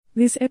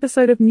This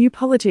episode of New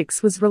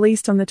Politics was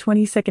released on the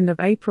 22nd of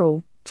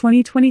April,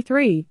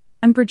 2023,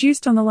 and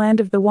produced on the land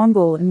of the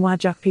Wongal and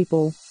Whadjuk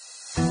people.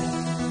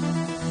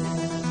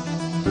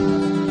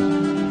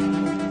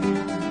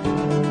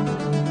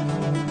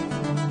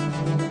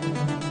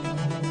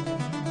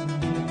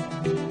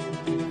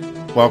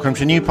 Welcome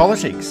to New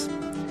Politics.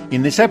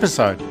 In this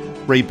episode,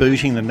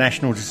 rebooting the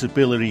National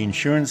Disability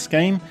Insurance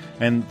Scheme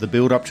and the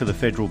build-up to the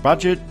federal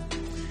budget,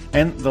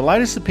 and the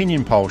latest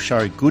opinion polls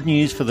show good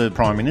news for the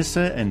Prime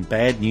Minister and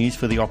bad news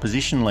for the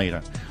opposition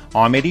leader.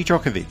 I'm Eddie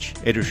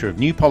Djokovic, editor of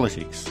New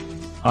Politics.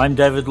 I'm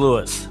David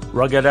Lewis,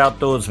 rugged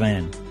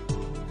outdoorsman.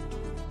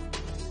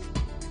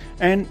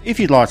 And if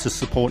you'd like to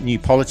support New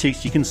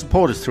Politics, you can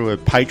support us through a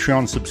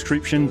Patreon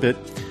subscription, but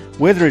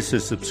whether it's a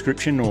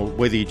subscription or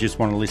whether you just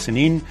want to listen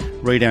in,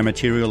 read our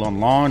material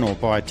online or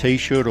buy a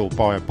t-shirt or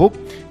buy a book,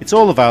 it's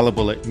all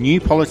available at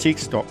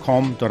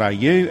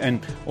newpolitics.com.au,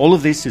 and all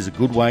of this is a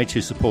good way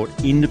to support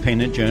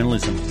independent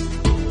journalism.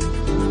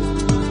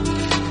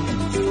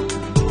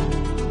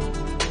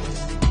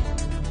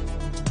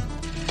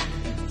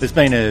 There's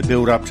been a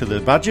build-up to the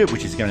budget,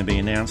 which is going to be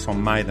announced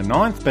on May the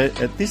 9th,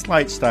 but at this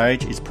late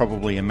stage, it's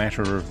probably a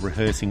matter of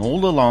rehearsing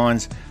all the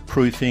lines,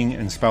 proofing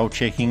and spell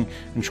checking,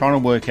 and trying to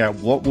work out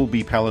what will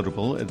be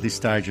palatable at this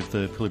stage of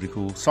the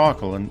political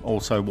cycle, and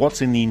also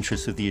what's in the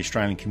interest of the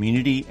Australian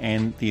community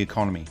and the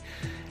economy.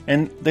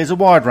 And there's a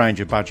wide range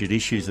of budget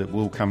issues that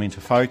will come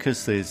into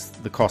focus. There's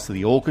the cost of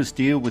the AUKUS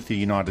deal with the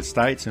United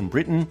States and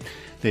Britain.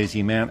 There's the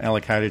amount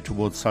allocated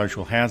towards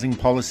social housing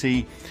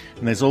policy.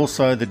 And there's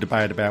also the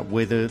debate about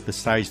whether the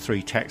Stage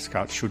 3 tax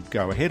cuts should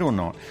go ahead or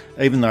not,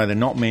 even though they're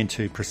not meant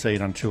to proceed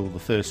until the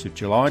 1st of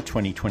July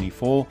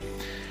 2024.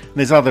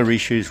 There's other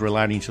issues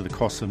relating to the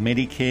cost of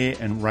Medicare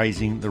and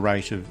raising the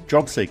rate of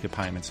job seeker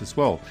payments as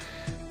well.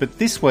 But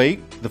this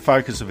week, the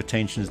focus of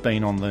attention has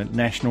been on the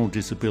National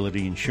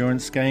Disability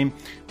Insurance Scheme,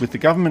 with the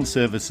Government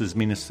Services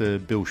Minister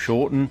Bill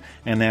Shorten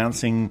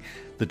announcing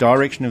the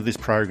direction of this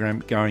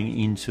program going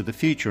into the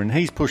future. And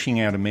he's pushing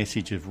out a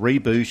message of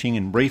rebooting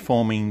and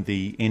reforming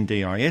the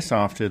NDIS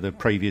after the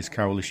previous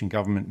coalition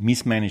government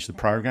mismanaged the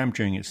program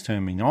during its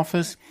term in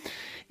office.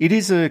 It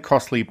is a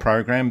costly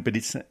program, but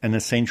it's an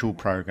essential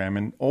program,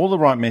 and all the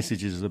right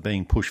messages are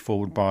being pushed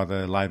forward by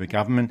the Labor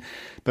government,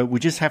 but we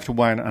just have to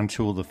wait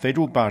until the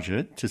federal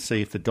budget to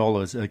see if the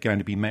dollars are going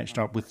to be matched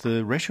up with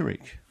the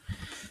rhetoric.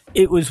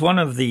 It was one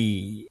of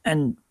the,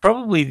 and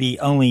probably the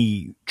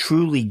only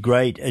truly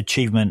great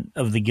achievement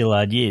of the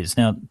Gillard years.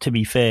 Now, to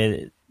be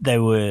fair, they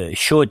were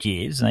short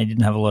years and they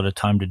didn't have a lot of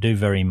time to do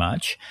very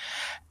much.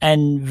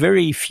 And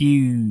very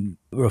few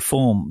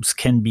reforms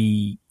can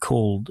be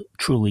called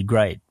truly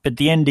great. But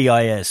the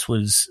NDIS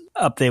was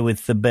up there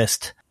with the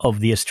best of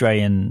the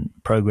Australian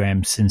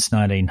programs since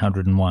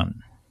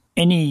 1901.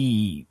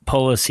 Any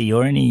policy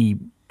or any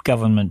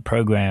government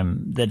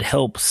program that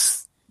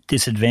helps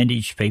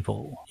disadvantaged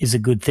people is a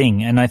good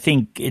thing. And I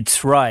think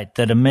it's right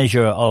that a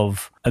measure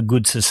of a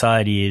good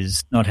society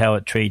is not how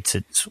it treats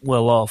its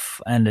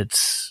well-off and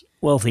its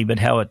wealthy, but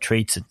how it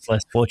treats its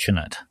less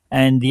fortunate.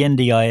 And the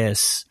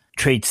NDIS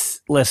treats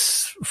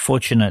less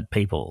fortunate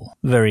people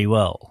very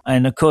well.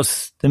 And of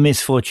course, the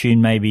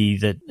misfortune may be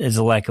that there's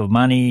a lack of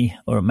money,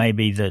 or it may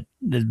be that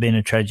there's been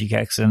a tragic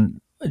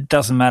accident. It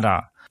doesn't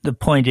matter. The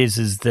point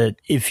is that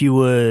if you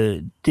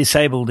were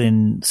disabled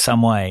in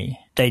some way,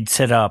 they'd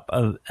set up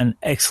an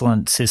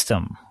excellent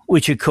system,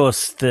 which of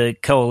course the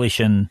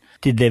coalition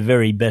did their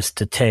very best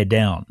to tear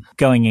down,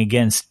 going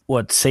against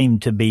what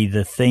seemed to be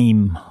the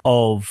theme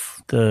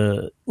of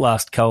the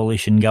last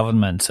coalition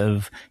governments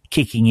of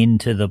kicking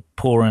into the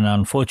poor and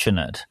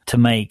unfortunate to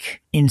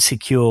make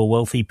insecure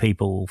wealthy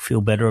people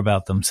feel better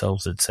about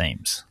themselves, it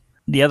seems.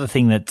 The other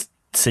thing that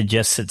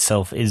suggests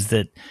itself is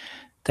that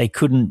they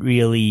couldn't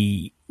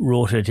really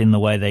rort it in the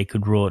way they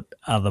could rort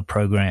other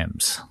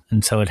programs.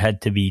 And so it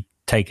had to be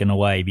taken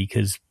away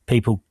because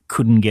people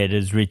couldn't get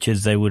as rich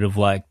as they would have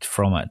liked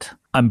from it.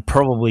 I'm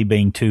probably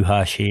being too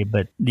harsh here,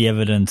 but the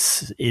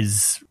evidence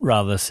is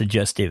rather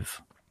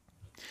suggestive.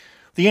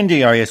 The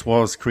NDIS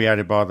was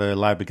created by the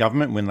Labor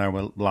government when they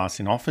were last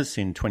in office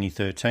in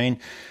 2013,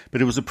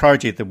 but it was a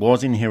project that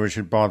was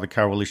inherited by the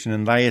coalition,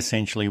 and they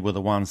essentially were the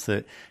ones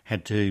that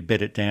had to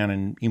bed it down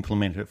and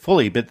implement it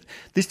fully. But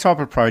this type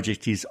of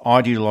project is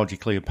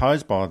ideologically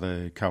opposed by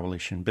the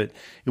coalition, but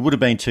it would have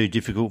been too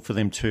difficult for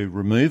them to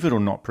remove it or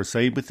not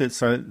proceed with it,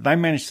 so they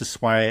managed to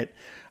sway it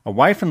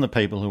away from the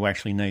people who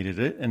actually needed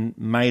it and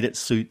made it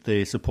suit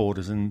their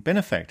supporters and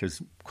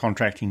benefactors,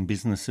 contracting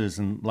businesses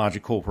and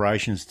larger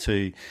corporations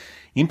to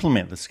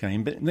implement the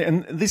scheme.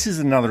 And this is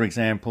another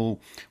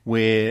example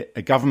where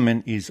a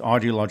government is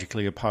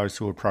ideologically opposed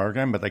to a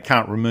program, but they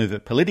can't remove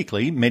it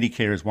politically.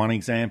 Medicare is one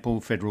example,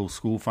 federal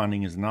school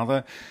funding is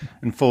another.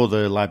 And for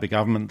the Labor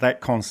government,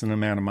 that constant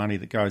amount of money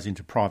that goes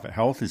into private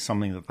health is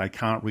something that they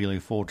can't really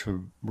afford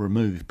to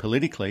remove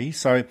politically.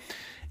 So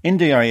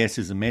NDIS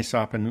is a mess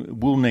up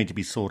and will need to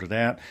be sorted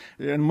out.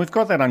 And we've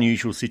got that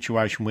unusual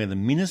situation where the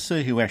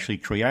minister who actually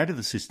created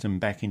the system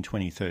back in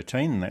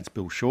 2013, and that's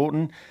Bill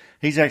Shorten,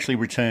 he's actually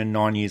returned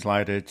 9 years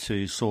later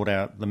to sort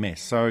out the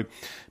mess. So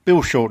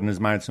Bill Shorten has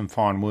made some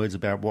fine words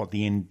about what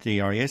the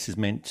NDIS is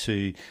meant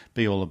to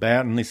be all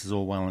about, and this is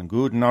all well and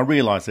good. And I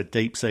realise that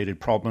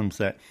deep-seated problems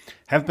that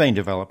have been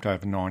developed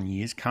over 9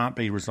 years can't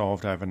be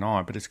resolved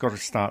overnight, but it's got to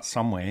start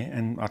somewhere,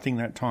 and I think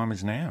that time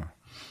is now.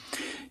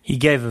 He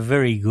gave a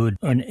very good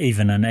and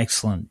even an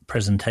excellent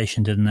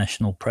presentation to the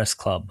National Press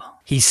Club.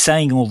 He's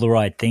saying all the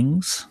right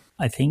things,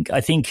 I think.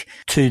 I think,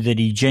 too, that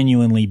he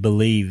genuinely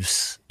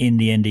believes in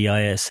the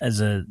NDIS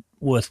as a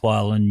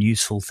worthwhile and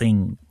useful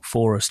thing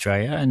for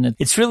Australia, and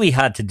it's really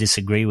hard to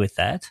disagree with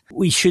that.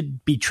 We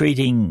should be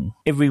treating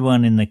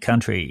everyone in the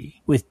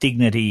country with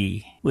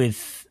dignity,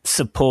 with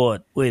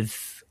support,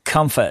 with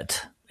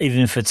comfort,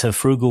 even if it's a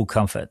frugal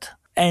comfort.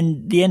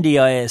 And the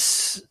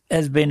NDIS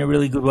has been a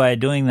really good way of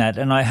doing that.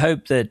 And I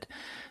hope that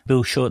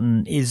Bill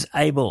Shorten is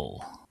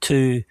able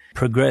to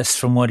progress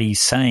from what he's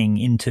saying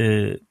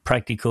into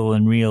practical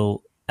and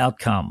real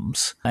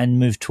outcomes and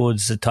move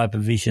towards the type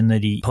of vision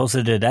that he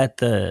posited at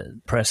the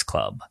press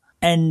club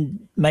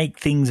and make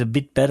things a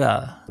bit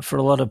better for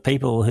a lot of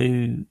people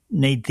who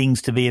need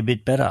things to be a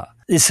bit better.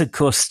 This, of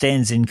course,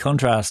 stands in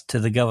contrast to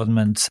the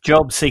government's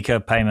job seeker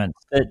payments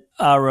that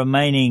are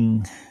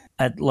remaining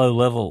at low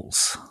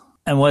levels.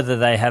 And whether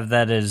they have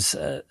that as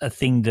a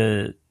thing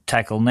to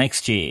tackle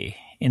next year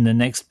in the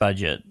next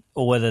budget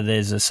or whether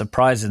there's a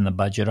surprise in the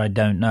budget, I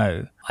don't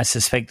know. I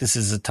suspect this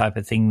is the type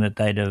of thing that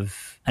they'd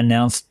have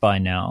announced by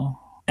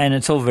now. And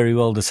it's all very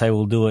well to say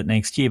we'll do it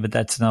next year, but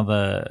that's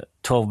another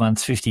 12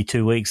 months,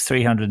 52 weeks,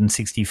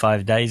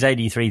 365 days,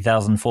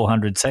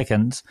 83,400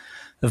 seconds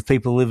of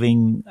people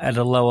living at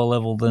a lower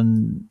level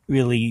than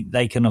really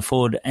they can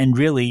afford and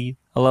really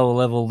a lower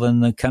level than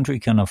the country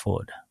can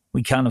afford.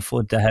 We can't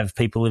afford to have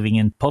people living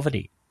in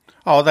poverty.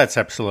 Oh, that's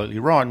absolutely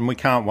right, and we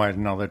can't wait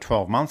another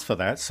 12 months for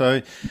that.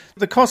 So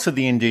the cost of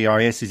the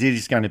NDIS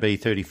is going to be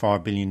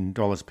 $35 billion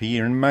per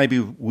year, and maybe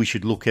we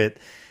should look at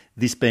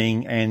this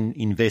being an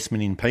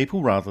investment in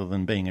people rather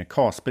than being a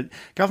cost. But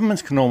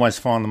governments can always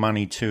find the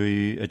money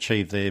to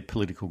achieve their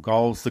political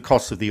goals. The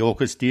cost of the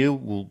AUKUS deal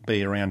will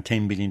be around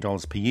 $10 billion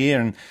per year,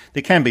 and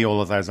there can be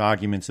all of those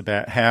arguments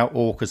about how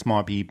AUKUS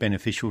might be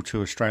beneficial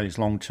to Australia's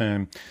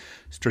long-term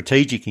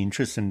strategic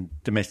interests and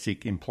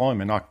domestic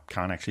employment. I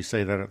can't actually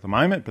see that at the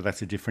moment, but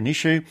that's a different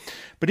issue.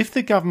 But if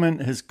the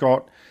government has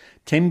got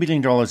 $10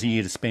 billion a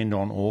year to spend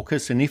on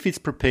AUKUS, and if it's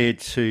prepared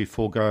to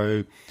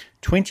forego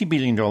 $20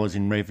 billion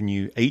in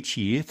revenue each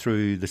year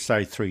through the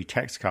Stage 3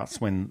 tax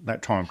cuts when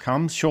that time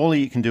comes,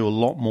 surely it can do a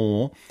lot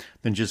more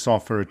than just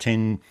offer a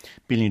 $10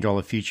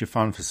 billion future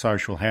fund for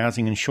social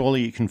housing, and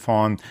surely it can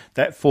find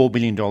that $4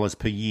 billion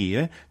per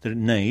year that it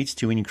needs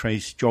to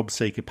increase job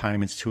seeker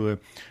payments to a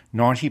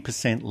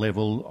 90%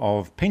 level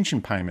of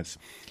pension payments.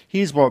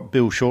 Here's what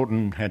Bill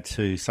Shorten had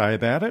to say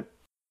about it.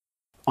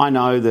 I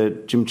know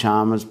that Jim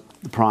Chalmers,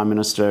 the Prime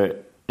Minister,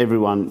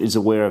 everyone is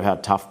aware of how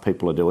tough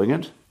people are doing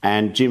it.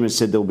 And Jim has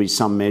said there'll be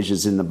some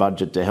measures in the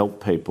budget to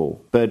help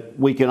people. But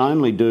we can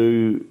only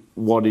do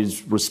what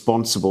is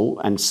responsible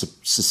and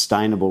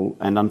sustainable.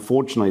 And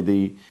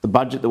unfortunately, the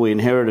budget that we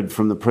inherited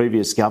from the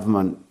previous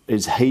government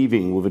is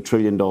heaving with $1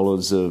 trillion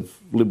of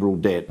Liberal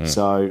debt.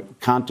 So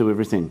can't do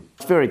everything.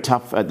 It's very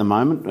tough at the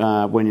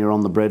moment when you're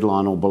on the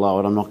breadline or below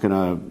it. I'm not going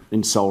to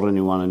insult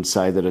anyone and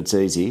say that it's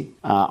easy.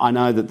 I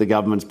know that the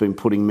government's been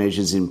putting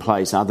measures in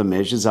place, other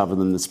measures other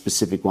than the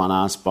specific one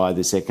asked by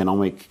this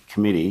economic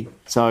committee.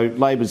 So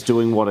Labor's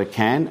doing what it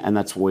can, and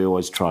that's what we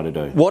always try to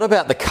do. What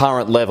about the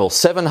current level?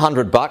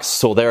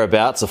 $700 or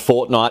thereabouts a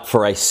fortnight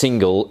for a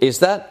single. Is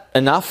that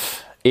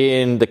enough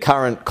in the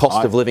current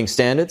cost of living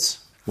standards?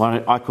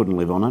 Well, I couldn't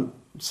live on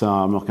it, so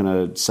I'm not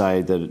going to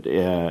say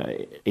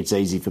that it's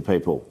easy for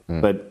people.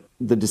 But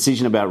the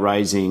decision about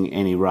raising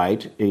any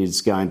rate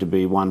is going to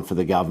be one for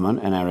the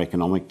government and our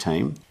economic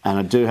team. And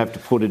I do have to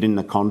put it in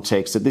the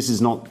context that this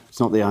is not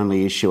the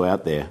only issue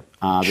out there.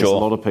 There's a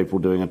lot of people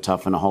doing it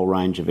tough in a whole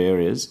range of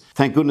areas.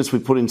 Thank goodness we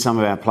put in some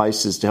of our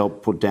places to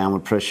help put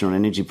downward pressure on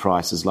energy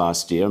prices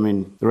last year. I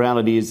mean, the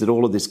reality is that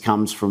all of this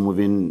comes from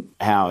within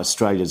how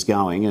Australia's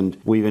going, and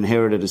we've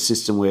inherited a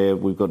system where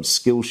we've got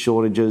skill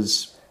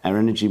shortages, our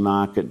energy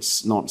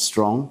market's not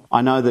strong.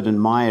 I know that in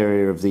my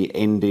area of the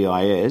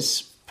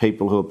NDIS,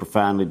 people who are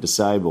profoundly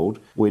disabled,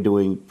 we're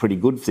doing pretty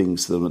good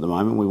things for them at the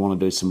moment. We want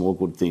to do some more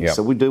good things. Yep.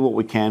 So we do what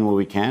we can where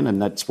we can,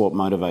 and that's what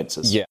motivates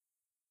us. Yeah.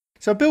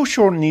 So Bill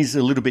Shorten is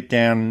a little bit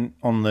down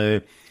on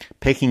the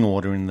pecking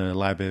order in the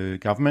Labor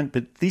government,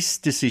 but this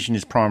decision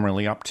is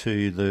primarily up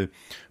to the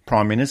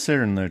Prime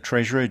Minister and the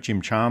Treasurer,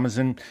 Jim Chalmers.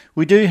 And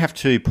we do have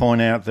to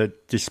point out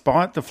that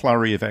despite the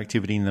flurry of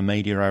activity in the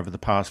media over the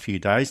past few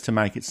days to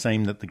make it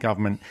seem that the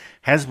government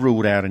has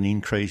ruled out an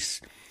increase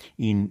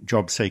in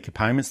job seeker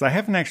payments, they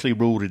haven't actually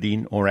ruled it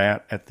in or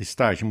out at this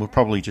stage. And we'll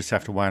probably just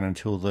have to wait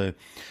until the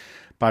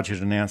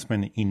budget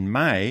announcement in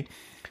May.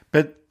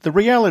 But the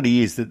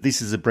reality is that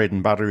this is a bread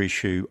and butter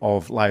issue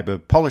of Labor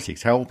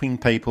politics, helping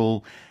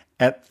people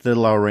at the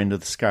lower end of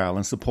the scale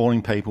and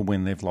supporting people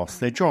when they've lost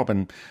their job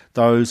and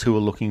those who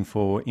are looking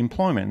for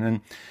employment.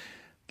 And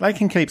they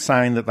can keep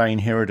saying that they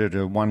inherited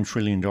a $1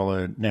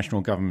 trillion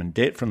national government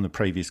debt from the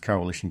previous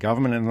coalition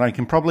government, and they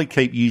can probably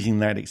keep using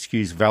that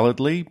excuse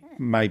validly,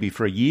 maybe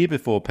for a year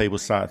before people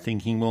start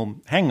thinking, well,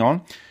 hang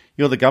on,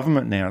 you're the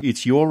government now.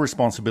 It's your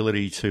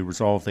responsibility to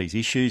resolve these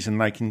issues,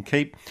 and they can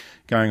keep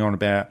going on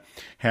about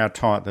how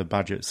tight the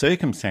budget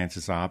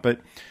circumstances are. But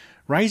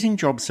raising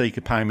job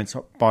seeker payments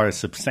by a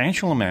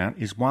substantial amount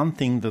is one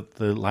thing that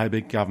the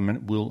Labor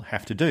government will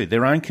have to do.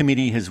 Their own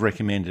committee has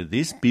recommended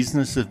this.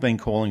 Business have been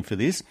calling for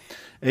this.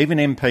 Even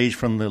MPs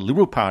from the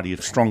Liberal Party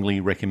have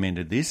strongly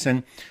recommended this.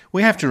 And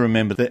we have to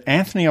remember that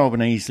Anthony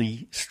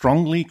Albanese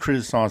strongly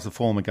criticised the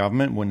former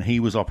government when he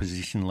was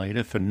opposition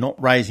leader for not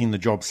raising the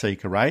job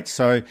seeker rate.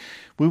 So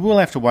we will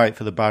have to wait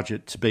for the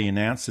budget to be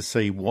announced to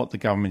see what the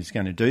government is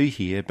going to do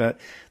here.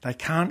 But they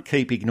can't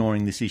keep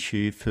ignoring this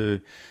issue for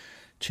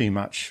too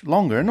much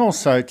longer. And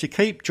also to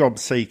keep job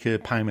seeker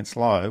payments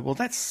low, well,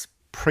 that's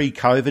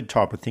pre-COVID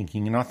type of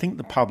thinking, and I think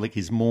the public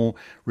is more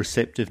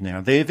receptive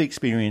now. They've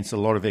experienced a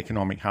lot of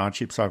economic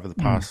hardships over the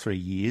past 3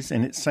 years,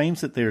 and it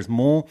seems that there is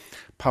more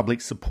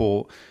public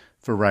support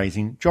for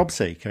raising job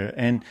seeker.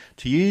 And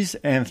to use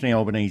Anthony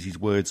Albanese's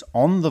words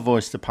on the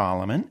Voice to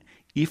Parliament,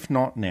 if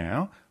not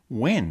now,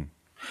 when?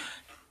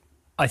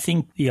 I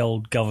think the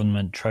old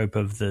government trope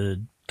of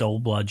the dole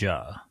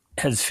bludger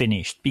has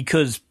finished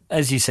because,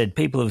 as you said,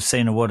 people have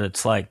seen what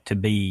it's like to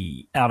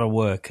be out of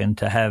work and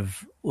to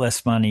have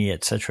less money,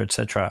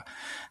 etc.,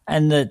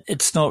 and that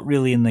it's not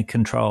really in the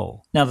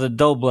control. Now, the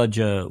dole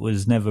bludger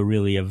was never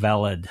really a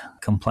valid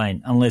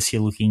complaint unless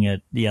you're looking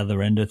at the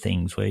other end of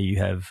things where you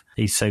have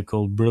these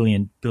so-called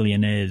brilliant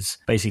billionaires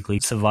basically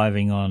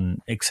surviving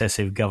on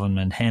excessive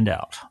government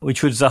handout,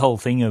 which was the whole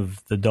thing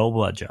of the dole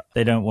bludger.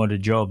 They don't want a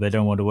job. They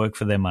don't want to work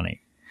for their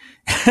money.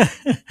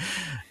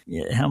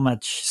 How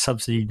much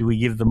subsidy do we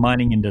give the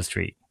mining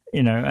industry?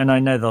 You know, and I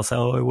know they'll say,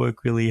 oh, I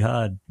work really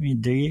hard. I mean,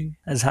 do you?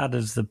 As hard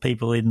as the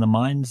people in the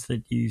mines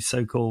that you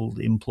so-called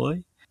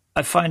employ?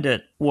 I find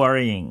it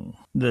worrying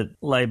that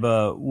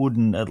Labor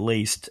wouldn't at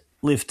least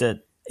lift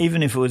it,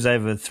 even if it was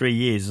over 3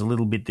 years, a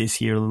little bit this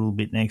year, a little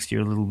bit next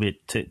year, a little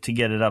bit to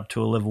get it up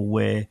to a level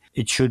where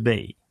it should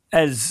be.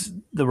 As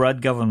the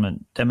Rudd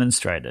government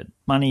demonstrated,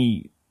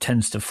 money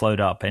tends to float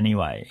up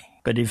anyway.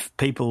 But if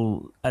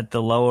people at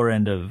the lower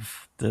end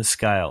of the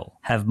scale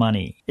have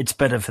money, it's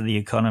better for the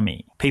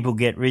economy. People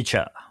get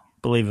richer,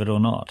 believe it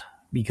or not,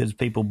 because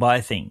people buy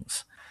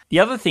things. The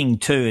other thing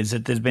too is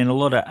that there's been a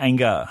lot of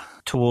anger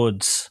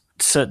towards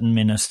certain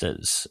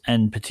ministers,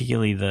 and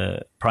particularly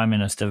the Prime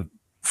Minister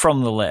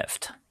from the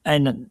left.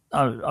 And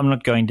I'm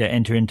not going to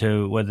enter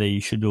into whether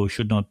you should or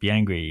should not be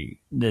angry.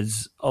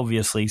 There's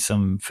obviously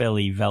some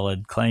fairly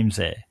valid claims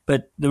there.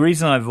 But the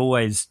reason I've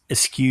always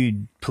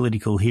eschewed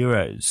political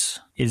heroes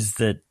is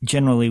that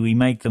generally we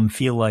make them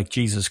feel like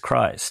Jesus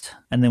Christ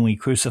and then we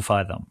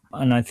crucify them.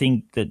 And I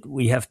think that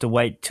we have to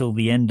wait till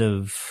the end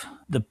of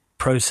the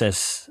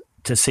process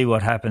to see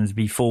what happens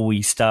before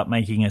we start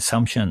making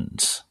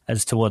assumptions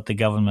as to what the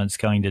government's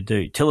going to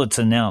do. Till it's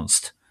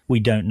announced, we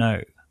don't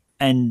know.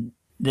 And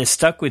they're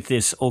stuck with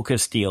this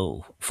AUKUS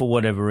deal for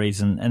whatever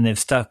reason, and they've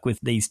stuck with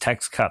these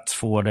tax cuts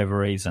for whatever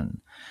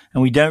reason.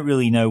 And we don't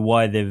really know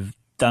why they've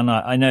done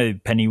it. I know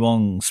Penny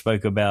Wong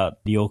spoke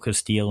about the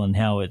AUKUS deal and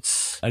how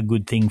it's a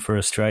good thing for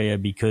Australia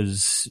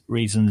because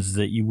reasons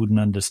that you wouldn't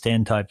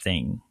understand type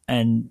thing.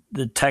 And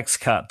the tax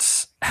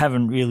cuts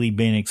haven't really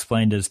been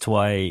explained as to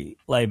why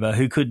Labor,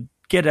 who could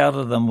get out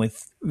of them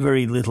with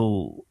very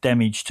little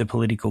damage to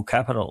political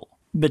capital,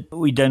 but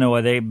we don't know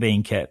why they're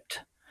being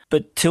kept.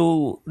 But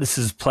till this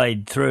is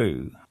played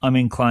through, I'm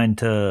inclined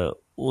to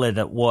let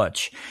it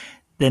watch.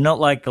 They're not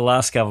like the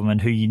last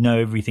government who you know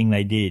everything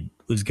they did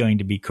was going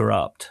to be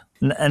corrupt.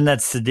 And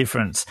that's the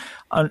difference.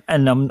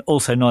 And I'm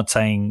also not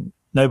saying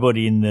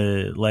nobody in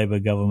the Labor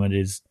government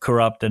is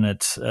corrupt and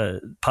it's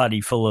a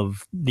party full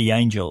of the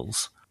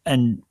angels.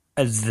 And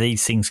as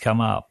these things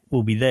come up,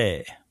 we'll be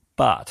there.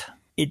 But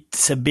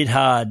it's a bit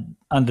hard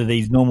under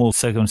these normal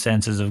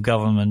circumstances of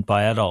government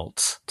by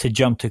adults to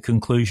jump to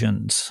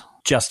conclusions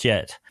just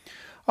yet.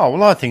 Oh,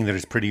 well, I think that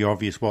it's pretty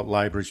obvious what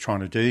Labor is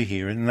trying to do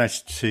here, and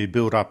that's to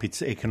build up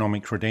its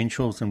economic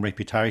credentials and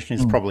reputation.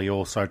 It's probably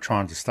also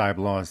trying to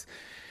stabilise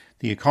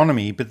the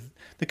economy. But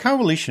the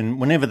coalition,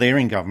 whenever they're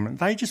in government,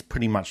 they just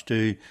pretty much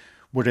do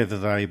whatever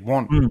they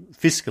want.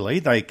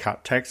 Fiscally, they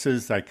cut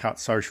taxes, they cut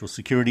social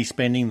security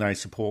spending, they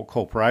support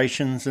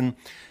corporations, and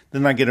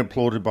then they get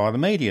applauded by the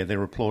media.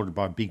 They're applauded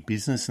by big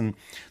business, and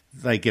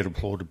they get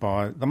applauded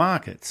by the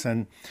markets.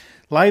 And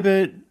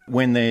Labor,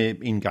 when they're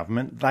in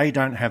government, they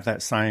don't have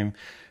that same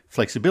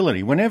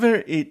flexibility.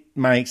 Whenever it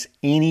makes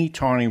any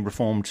tiny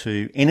reform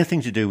to anything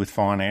to do with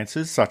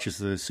finances, such as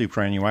the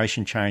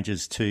superannuation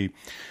changes to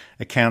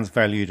accounts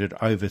valued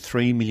at over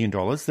 $3 million,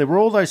 there were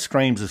all those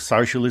screams of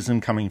socialism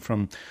coming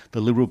from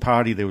the Liberal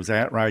Party. There was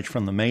outrage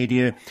from the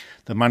media.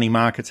 The money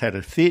markets had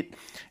a fit.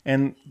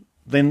 And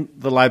then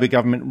the Labor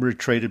government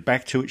retreated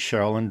back to its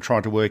shell and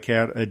tried to work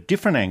out a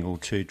different angle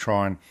to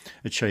try and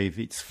achieve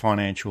its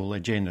financial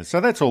agenda.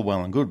 So that's all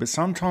well and good, but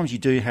sometimes you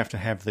do have to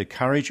have the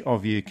courage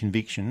of your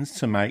convictions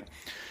to make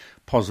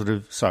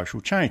positive social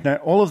change. Now,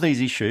 all of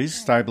these issues,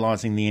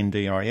 stabilising the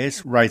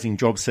NDIS, raising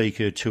job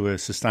seeker to a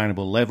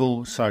sustainable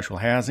level, social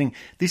housing,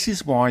 this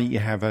is why you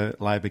have a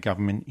Labor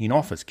government in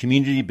office.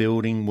 Community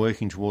building,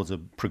 working towards a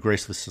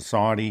progressive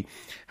society,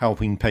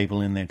 helping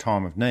people in their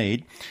time of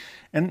need.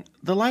 And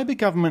the Labor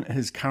government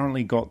has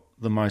currently got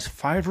the most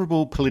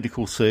favourable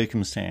political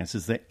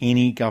circumstances that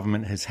any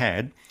government has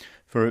had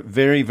for a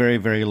very, very,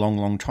 very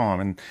long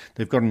time. And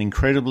they've got an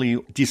incredibly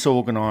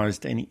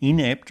disorganised and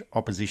inept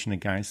opposition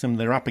against them.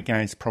 They're up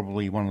against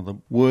probably one of the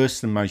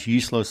worst and most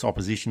useless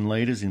opposition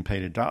leaders in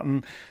Peter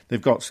Dutton.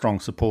 They've got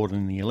strong support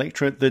in the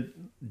electorate. The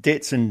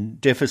debts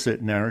and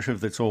deficit narrative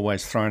that's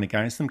always thrown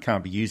against them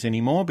can't be used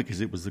anymore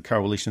because it was the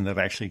coalition that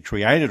actually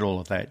created all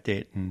of that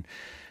debt and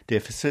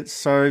deficits.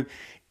 So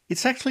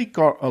it's actually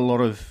got a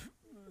lot of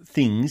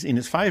things in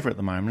its favour at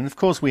the moment. And of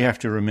course, we have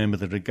to remember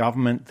that a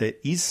government that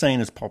is seen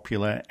as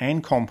popular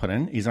and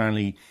competent is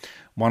only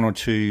one or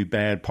two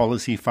bad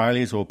policy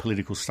failures or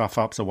political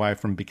stuff-ups away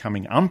from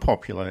becoming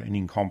unpopular and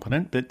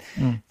incompetent. But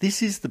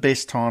this is the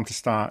best time to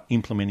start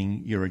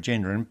implementing your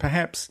agenda. And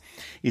perhaps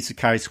it's a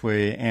case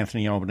where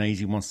Anthony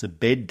Albanese wants to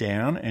bed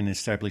down and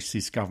establish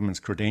this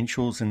government's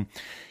credentials and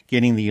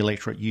getting the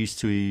electorate used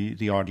to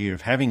the idea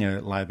of having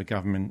a Labor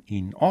government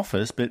in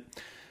office. But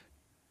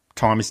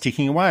time is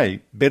ticking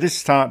away. Better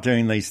start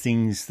doing these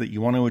things that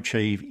you want to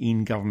achieve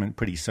in government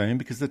pretty soon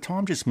because the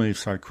time just moves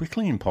so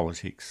quickly in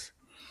politics.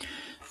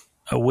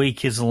 A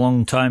week is a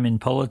long time in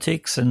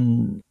politics,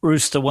 and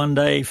rooster one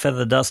day,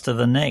 feather duster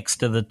the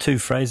next are the two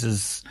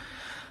phrases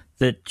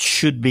that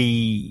should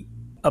be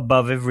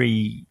above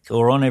every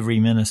or on every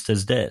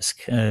minister's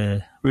desk.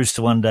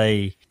 Rooster one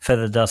day,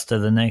 feather duster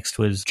the next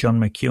was John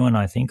McEwen,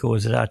 I think, or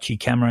was it Archie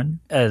Cameron,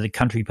 the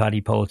Country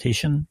Party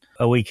politician.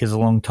 A week is a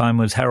long time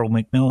was Harold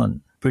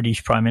Macmillan,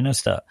 British Prime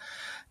Minister.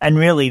 And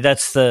really,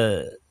 that's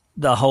the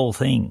whole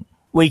thing.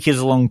 Week is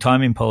a long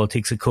time in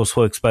politics, of course,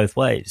 works both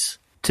ways.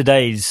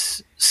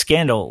 Today's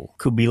scandal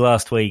could be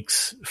last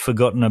week's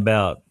forgotten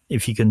about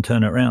if you can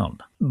turn it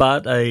around.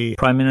 But a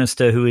Prime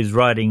Minister who is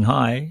riding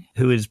high,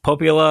 who is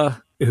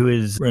popular, who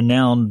is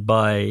renowned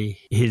by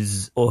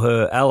his or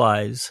her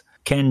allies,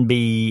 can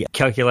be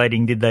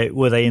calculating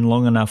were they in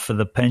long enough for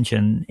the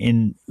pension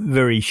in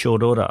very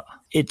short order.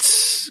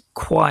 It's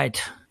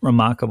quite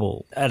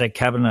remarkable at a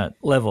cabinet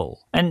level.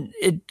 And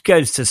it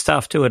goes to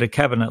stuff too at a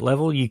cabinet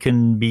level. You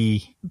can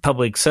be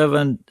public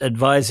servant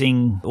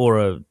advising or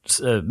a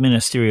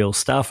ministerial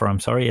staffer,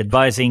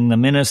 advising the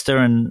minister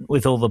and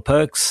with all the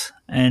perks,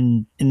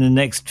 and in the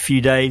next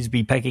few days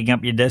be packing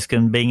up your desk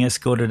and being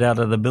escorted out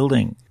of the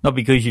building. Not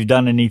because you've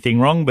done anything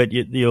wrong, but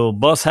your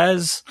boss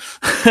has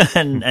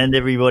and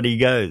everybody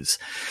goes.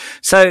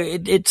 So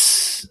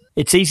it's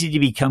easy to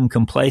become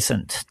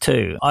complacent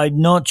too. I'm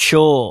not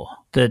sure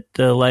that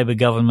the Labor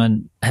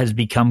government has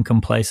become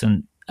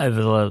complacent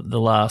over the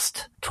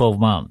last 12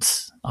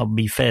 months. I'll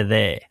be fair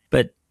there.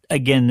 But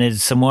again,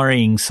 there's some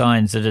worrying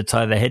signs that it's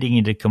either heading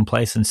into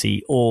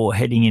complacency or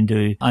heading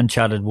into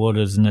uncharted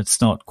waters and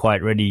it's not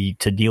quite ready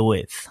to deal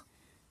with.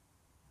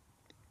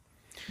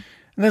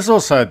 And there's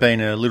also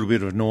been a little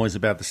bit of noise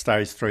about the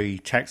Stage 3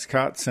 tax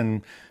cuts,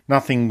 and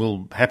nothing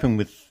will happen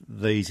with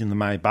these in the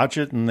May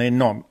budget, and they're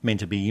not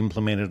meant to be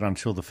implemented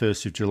until the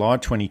 1st of July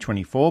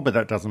 2024, but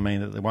that doesn't mean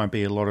that there won't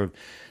be a lot of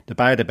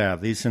debate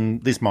about this,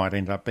 and this might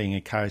end up being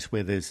a case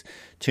where there's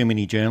too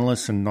many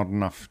journalists and not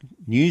enough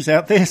news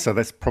out there, so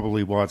that's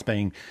probably why it's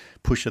being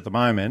pushed at the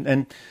moment.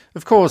 And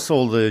of course,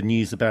 all the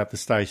news about the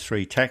Stage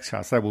 3 tax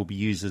cuts, that will be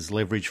used as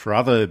leverage for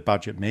other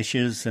budget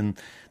measures, and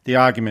the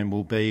argument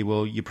will be,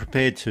 well, you're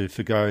prepared to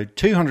forgo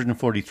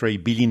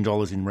 $243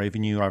 billion in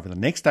revenue over the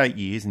next 8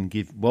 years and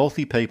give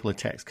wealthy people a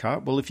tax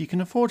cut. Well, if you can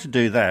afford to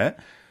do that,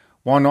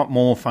 why not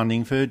more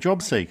funding for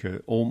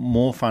JobSeeker or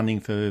more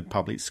funding for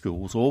public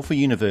schools or for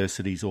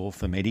universities or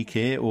for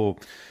Medicare or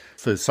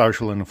for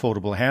social and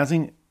affordable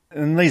housing?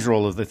 And these are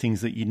all of the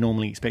things that you'd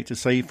normally expect to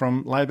see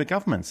from Labor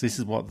governments. This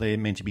is what they're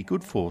meant to be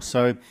good for.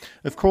 So,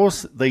 of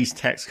course, these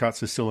tax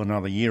cuts are still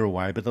another year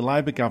away, but the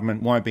Labor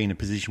government won't be in a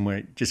position where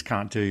it just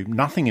can't do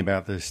nothing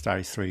about the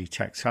Stage 3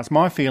 tax cuts.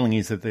 My feeling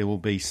is that there will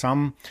be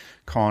some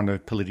kind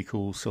of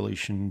political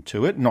solution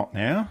to it, not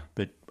now,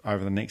 but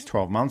over the next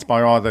 12 months,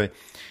 by either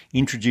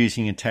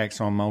introducing a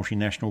tax on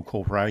multinational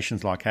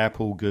corporations like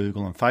Apple,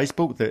 Google and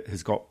Facebook that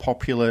has got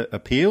popular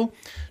appeal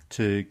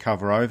to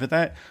cover over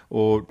that,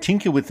 or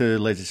tinker with the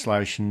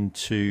legislation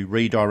to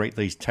redirect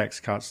these tax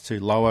cuts to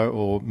lower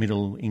or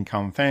middle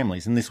income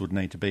families. And this would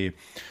need to be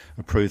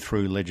approved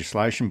through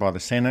legislation by the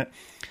Senate.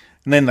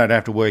 And then they'd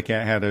have to work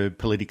out how to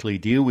politically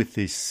deal with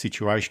this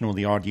situation or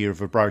the idea of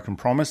a broken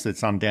promise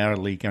that's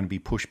undoubtedly going to be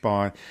pushed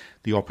by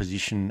the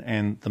opposition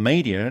and the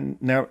media.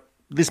 Now,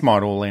 this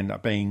might all end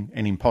up being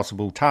an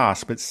impossible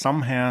task, but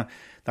somehow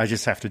they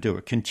just have to do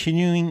it.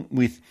 Continuing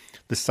with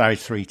the Stage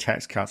 3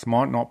 tax cuts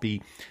might not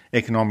be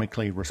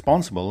economically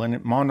responsible, and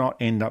it might not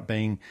end up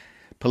being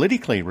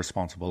politically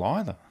responsible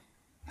either.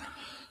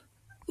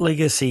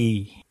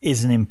 Legacy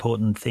is an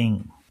important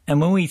thing. And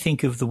when we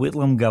think of the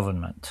Whitlam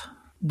government,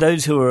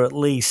 those who are at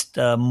least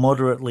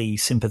moderately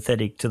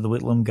sympathetic to the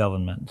Whitlam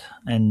government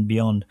and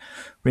beyond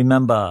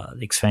remember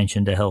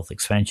expansion to health,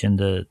 expansion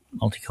to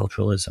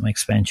multiculturalism,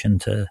 expansion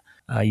to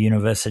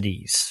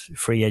universities,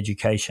 free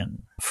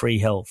education, free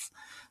health,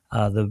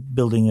 the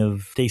building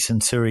of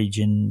decent sewerage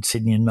in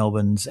Sydney and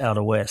Melbourne's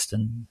outer west,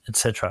 and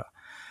etc.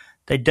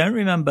 They don't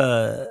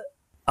remember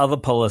other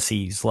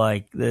policies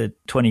like the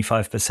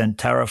 25%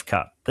 tariff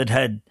cut that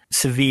had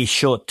severe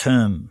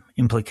short-term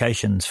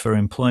implications for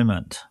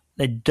employment.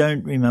 They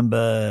don't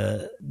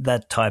remember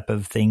that type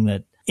of thing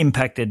that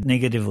impacted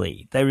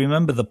negatively. They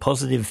remember the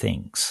positive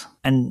things.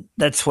 And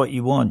that's what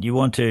you want. You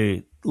want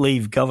to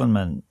leave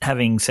government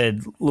having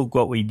said, look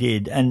what we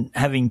did, and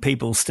having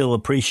people still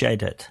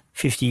appreciate it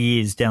 50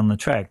 years down the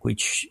track,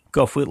 which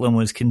Gough Whitlam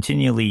was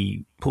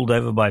continually pulled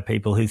over by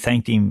people who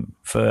thanked him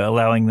for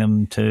allowing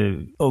them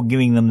to, or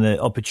giving them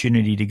the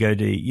opportunity to go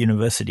to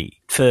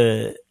university,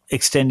 for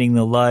extending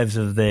the lives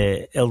of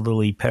their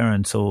elderly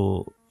parents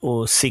or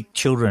sick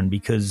children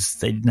because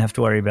they didn't have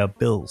to worry about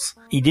bills.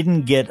 He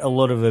didn't get a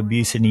lot of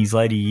abuse in his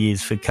later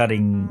years for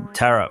cutting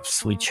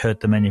tariffs, which hurt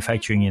the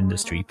manufacturing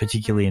industry,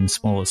 particularly in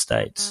smaller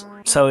states.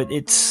 So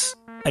it's,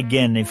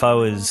 again, if I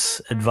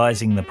was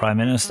advising the Prime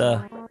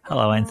Minister,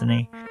 hello,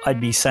 Anthony, I'd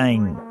be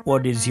saying,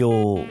 what is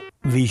your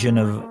vision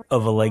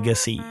of a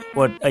legacy?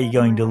 What are you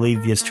going to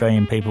leave the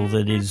Australian people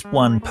that is,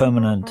 one,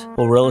 permanent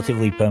or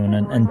relatively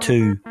permanent, and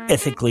two,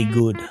 ethically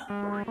good?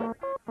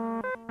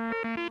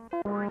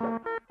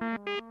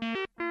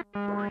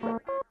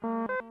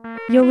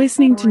 You're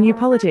listening to New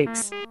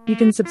Politics. You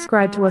can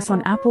subscribe to us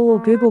on Apple or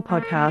Google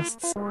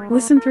Podcasts,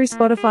 listen through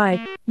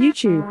Spotify,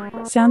 YouTube,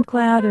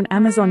 SoundCloud and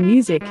Amazon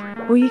Music,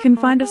 or you can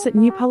find us at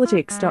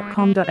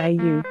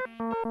newpolitics.com.au.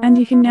 And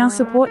you can now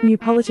support New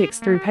Politics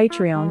through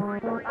Patreon.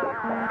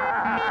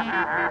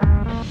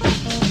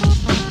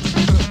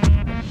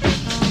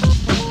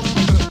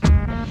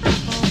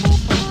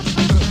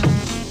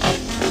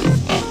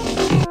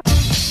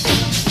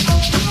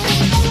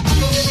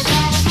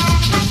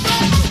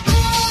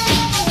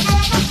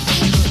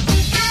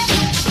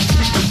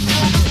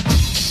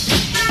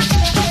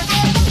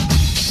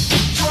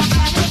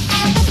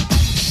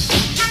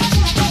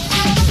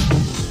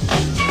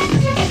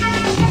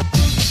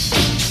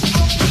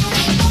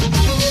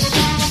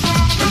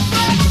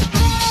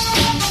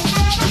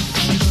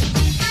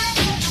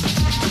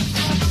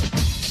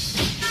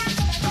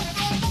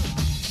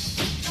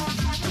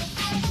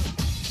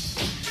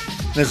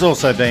 There's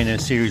also been a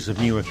series of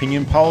new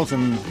opinion polls,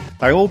 and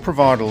they all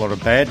provide a lot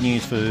of bad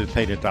news for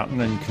Peter Dutton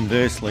and,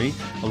 conversely,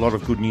 a lot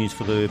of good news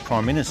for the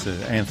Prime Minister,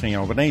 Anthony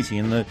Albanese.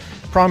 And the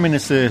Prime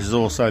Minister has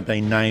also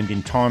been named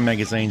in Time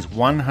magazine's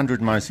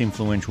 100 most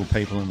influential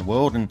people in the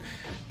world, and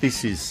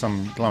this is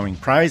some glowing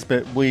praise,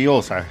 but we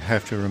also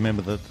have to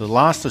remember that the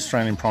last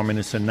Australian Prime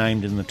Minister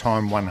named in the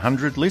Time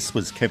 100 list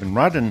was Kevin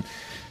Rudd, and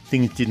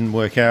things didn't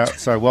work out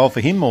so well for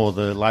him or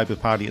the Labor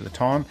Party at the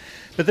time.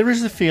 But there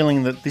is a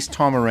feeling that this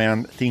time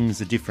around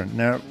things are different.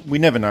 Now, we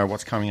never know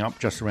what's coming up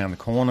just around the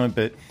corner,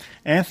 but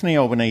Anthony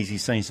Albanese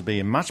seems to be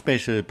a much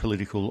better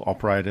political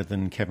operator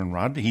than Kevin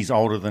Rudd. He's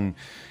older than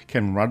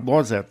Kevin Rudd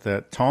was at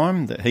that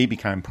time that he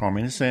became Prime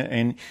Minister,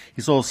 and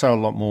he's also a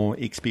lot more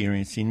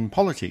experienced in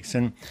politics.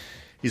 And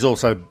he's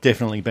also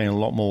definitely been a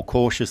lot more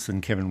cautious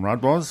than Kevin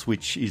Rudd was,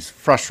 which is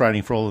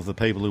frustrating for all of the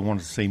people who want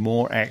to see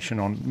more action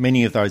on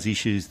many of those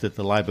issues that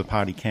the Labor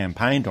Party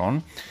campaigned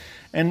on.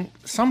 And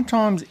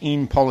sometimes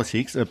in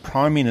politics, a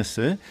Prime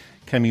Minister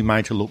can be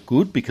made to look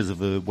good because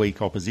of a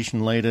weak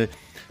opposition leader.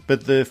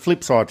 But the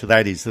flip side to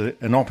that is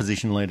that an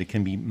opposition leader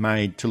can be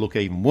made to look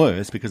even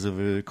worse because of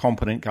a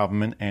competent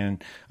government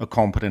and a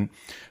competent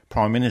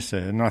Prime Minister.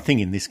 And I think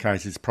in this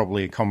case it's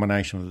probably a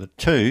combination of the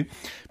two.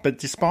 But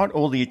despite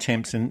all the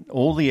attempts and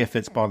all the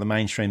efforts by the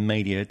mainstream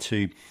media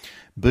to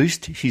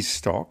boost his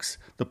stocks,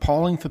 the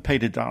polling for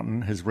Peter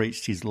Dutton has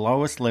reached his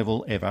lowest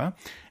level ever,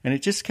 and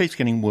it just keeps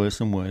getting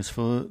worse and worse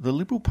for the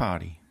Liberal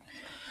Party.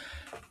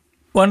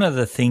 One of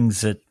the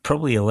things that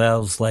probably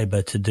allows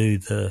Labor to do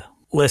the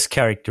less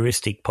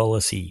characteristic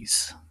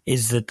policies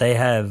is that they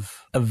have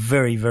a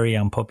very, very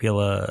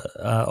unpopular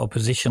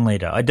opposition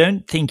leader. I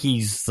don't think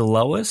he's the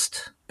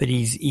lowest, but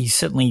he's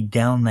certainly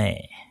down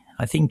there.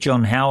 I think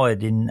John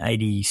Howard in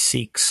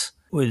 86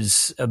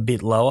 was a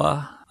bit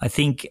lower. I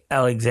think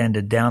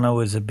Alexander Downer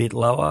was a bit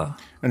lower.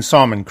 And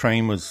Simon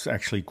Crean was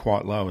actually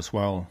quite low as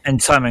well.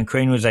 And Simon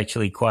Crean was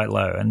actually quite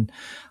low. And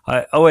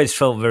I always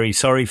felt very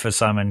sorry for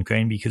Simon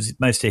Crean because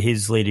most of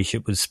his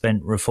leadership was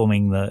spent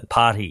reforming the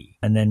party.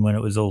 And then when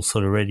it was all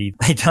sort of ready,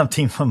 they dumped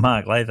him for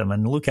Mark Latham.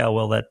 And look how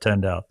well that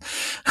turned out.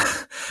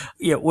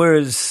 Yeah,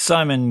 whereas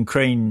Simon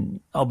Crean,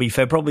 I'll be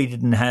fair, probably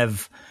didn't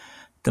have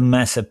the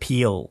mass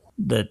appeal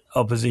that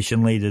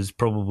opposition leaders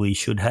probably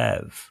should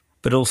have,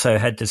 but also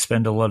had to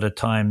spend a lot of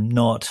time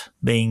not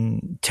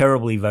being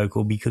terribly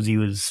vocal because he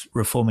was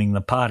reforming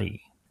the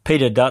party.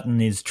 Peter Dutton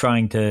is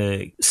trying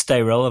to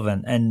stay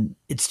relevant, and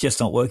it's just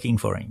not working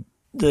for him.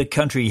 the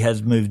country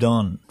has moved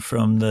on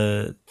from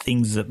the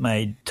things that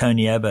made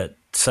Tony Abbott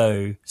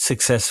so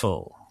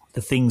successful,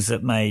 the things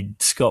that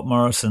made Scott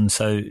Morrison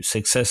so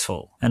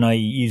successful. And I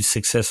use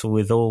successful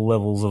with all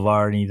levels of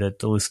irony that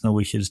the listener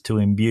wishes to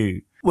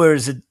imbue.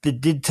 Whereas it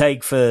did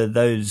take for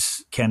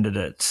those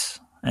candidates,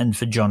 and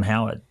for John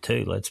Howard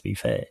too, let's be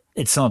fair,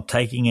 it's not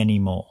taking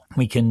anymore.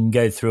 We can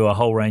go through a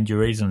whole range of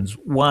reasons.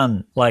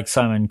 One, like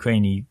Simon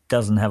Creaney,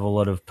 doesn't have a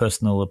lot of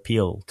personal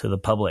appeal to the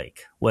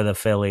public, whether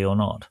fairly or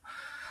not.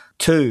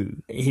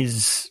 Two,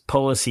 his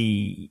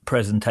policy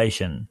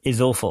presentation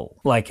is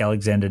awful, like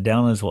Alexander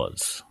Downer's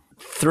was.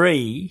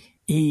 Three,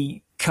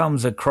 he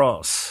comes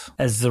across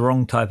as the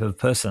wrong type of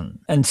person.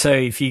 And so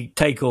if you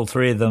take all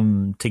three of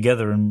them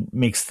together and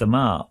mix them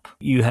up,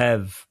 you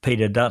have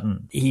Peter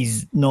Dutton.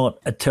 He's not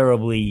a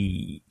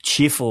terribly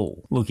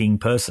cheerful looking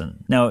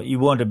person. Now, you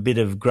want a bit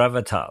of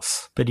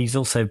gravitas, but he's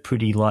also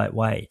pretty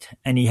lightweight,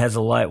 and he has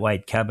a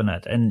lightweight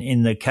cabinet. And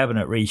in the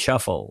cabinet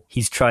reshuffle,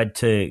 he's tried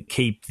to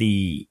keep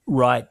the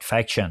right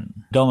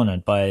faction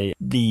dominant by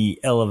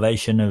the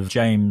elevation of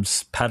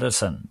James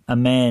Patterson, a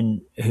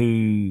man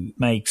who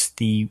makes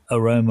the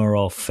aroma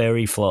of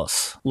fairy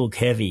floss look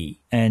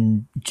heavy,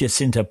 and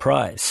Jacinta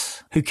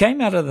Price, who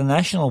came out of the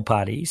National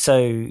Party,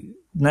 so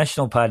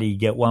National Party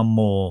get one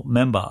more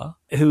member,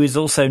 who is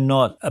also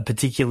not a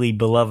particularly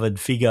beloved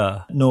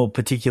figure, nor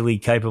particularly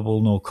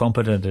capable nor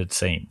competent, it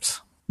seems.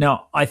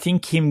 Now, I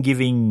think him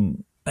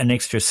giving an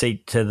extra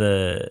seat to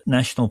the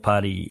National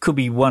Party could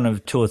be one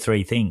of two or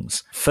three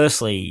things.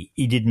 Firstly,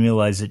 he didn't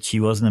realise that she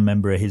wasn't a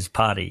member of his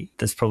party.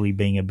 That's probably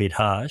being a bit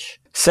harsh.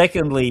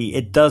 Secondly,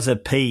 it does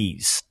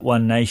appease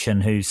One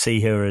Nation, who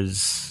see her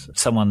as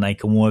someone they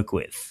can work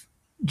with.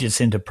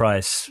 Jacinta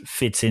Price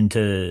fits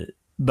into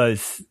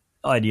both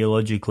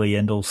ideologically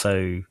and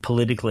also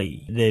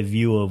politically their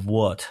view of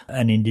what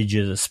an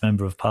Indigenous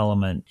Member of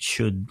Parliament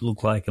should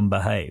look like and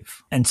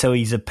behave. And so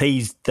he's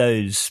appeased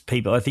those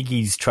people. I think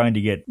he's trying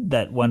to get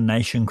that One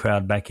Nation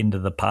crowd back into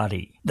the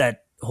party.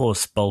 That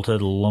horse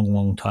bolted a long,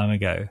 long time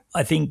ago.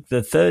 I think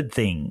the third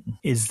thing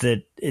is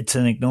that it's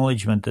an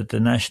acknowledgement that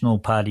the National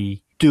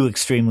Party do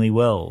extremely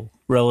well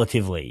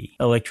relatively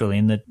electorally,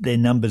 and that their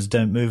numbers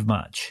don't move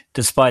much,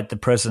 despite the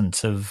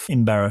presence of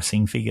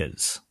embarrassing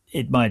figures.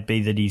 It might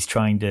be that he's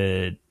trying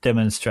to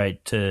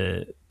demonstrate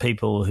to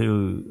people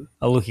who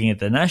are looking at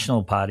the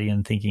National Party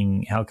and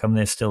thinking, how come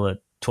they're still at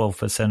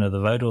 12% of the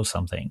vote or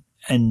something,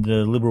 and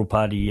the Liberal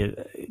Party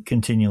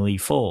continually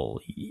fall.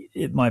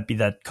 It might be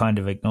that kind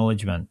of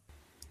acknowledgement.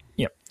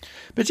 Yep.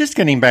 But just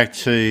getting back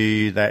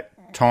to that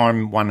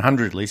Time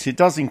 100 list, it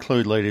does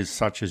include leaders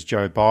such as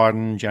Joe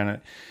Biden,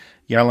 Janet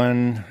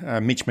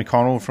Yellen, Mitch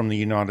McConnell from the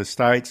United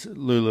States,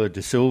 Lula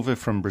da Silva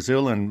from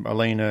Brazil, and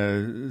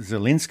Elena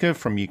Zelenska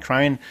from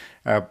Ukraine.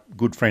 Our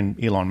good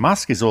friend Elon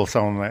Musk is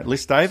also on that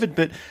list, David.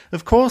 But,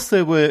 of course,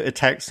 there were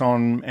attacks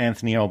on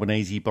Anthony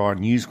Albanese by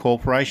News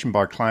Corporation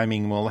by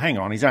claiming, well, hang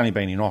on, he's only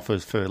been in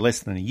office for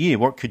less than a year.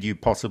 What could you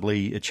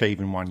possibly achieve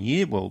in 1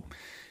 year? Well,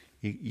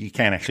 you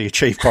can actually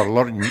achieve quite a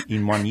lot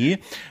in 1 year.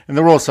 And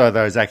there were also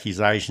those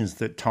accusations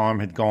that Time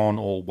had gone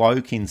all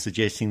woke in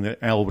suggesting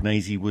that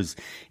Albanese was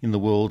in the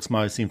world's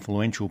most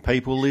influential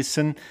people list.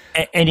 And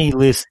any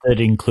list that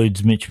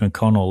includes Mitch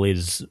McConnell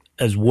is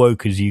as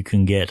woke as you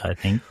can get, I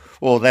think.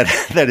 Well,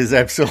 that is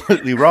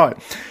absolutely right.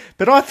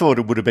 But I thought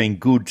it would have been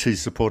good to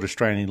support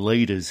Australian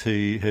leaders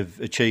who have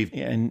achieved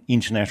an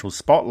international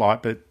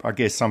spotlight, but I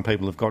guess some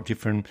people have got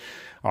different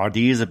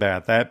ideas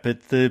about that.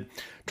 But the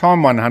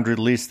Time 100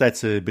 list,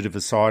 that's a bit of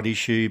a side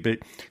issue. But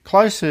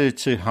closer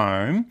to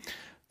home,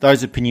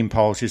 those opinion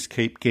polls just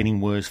keep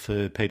getting worse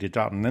for Peter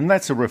Dutton. And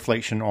that's a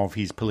reflection of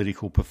his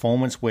political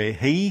performance, where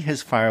he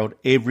has failed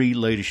every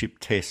leadership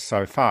test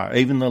so far,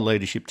 even the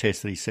leadership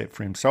test that he set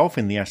for himself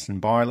in the Aston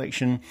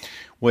by-election,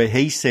 where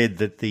he said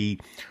that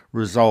the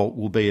result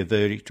will be a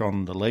verdict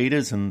on the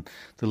leaders, and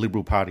the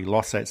Liberal Party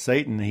lost that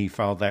seat and he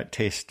failed that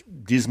test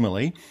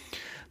dismally.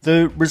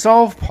 The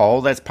Resolve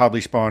poll, that's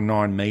published by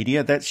Nine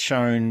Media, that's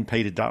shown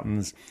Peter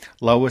Dutton's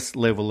lowest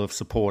level of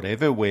support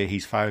ever, where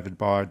he's favoured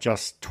by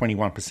just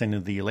 21%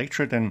 of the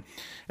electorate. And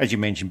as you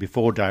mentioned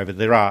before, David,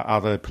 there are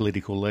other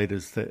political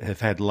leaders that have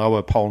had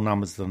lower poll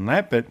numbers than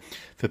that. But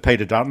for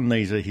Peter Dutton,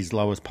 these are his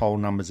lowest poll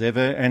numbers ever.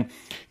 And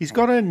he's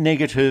got a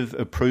negative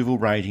approval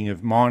rating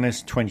of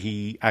minus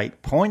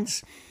 28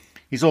 points.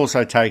 He's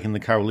also taken the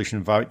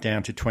coalition vote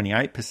down to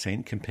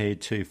 28%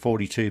 compared to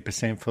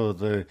 42% for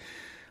the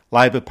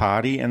Labor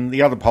Party. And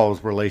the other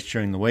polls released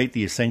during the week,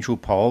 the Essential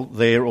poll,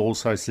 they're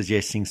also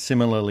suggesting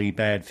similarly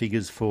bad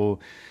figures for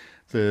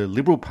the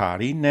Liberal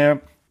Party.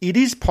 Now, it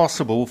is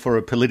possible for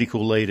a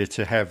political leader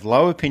to have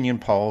low opinion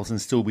polls and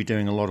still be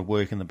doing a lot of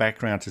work in the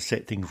background to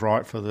set things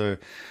right for the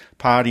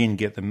party and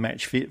get them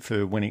match fit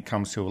for when it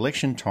comes to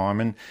election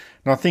time. And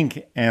I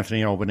think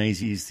Anthony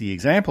Albanese is the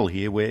example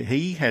here, where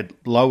he had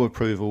low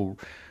approval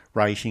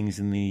ratings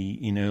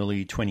in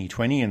early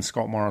 2020, and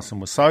Scott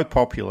Morrison was so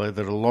popular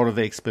that a lot of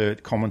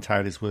expert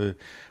commentators were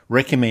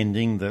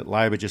recommending that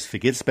Labor just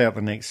forgets about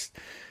the next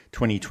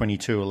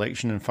 2022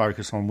 election and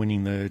focus on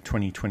winning the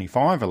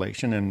 2025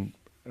 election. And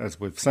as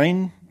we've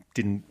seen,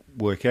 didn't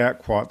work out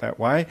quite that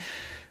way.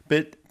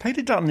 But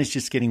Peter Dutton is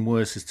just getting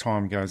worse as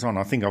time goes on.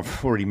 I think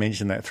I've already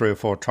mentioned that 3 or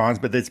 4 times,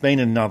 but there's been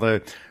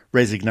another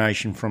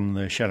resignation from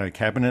the shadow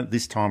cabinet.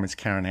 This time it's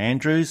Karen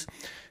Andrews,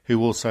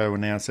 who also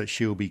announced that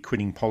she'll be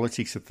quitting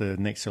politics at the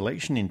next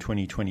election in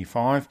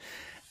 2025.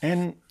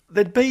 And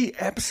there'd be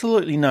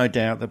absolutely no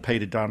doubt that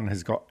Peter Dutton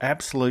has got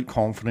absolute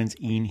confidence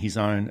in his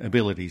own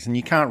abilities. And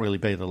you can't really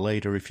be the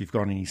leader if you've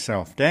got any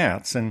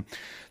self-doubts. And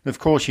of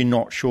course, you're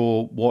not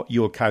sure what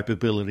your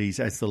capabilities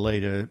as the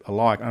leader are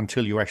like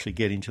until you actually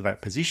get into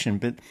that position.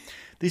 But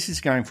this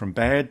is going from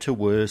bad to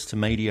worse to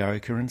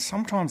mediocre, and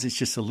sometimes it's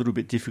just a little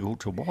bit difficult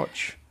to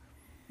watch.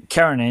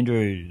 Karen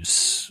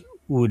Andrews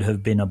would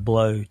have been a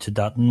blow to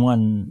Dutton.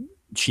 One,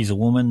 she's a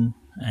woman,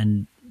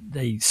 and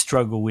they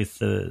struggle with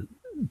the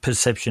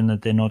perception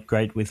that they're not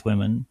great with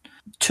women.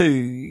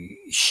 2,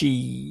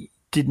 she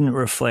didn't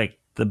reflect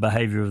the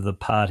behaviour of the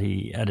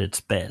party at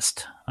its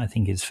best, I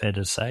think is fair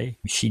to say.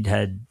 She'd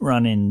had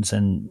run-ins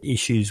and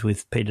issues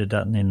with Peter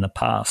Dutton in the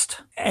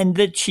past. And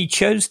that she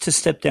chose to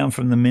step down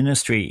from the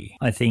ministry,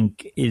 I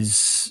think,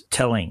 is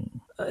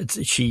telling.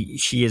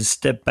 She has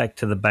stepped back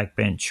to the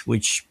backbench,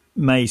 which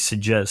may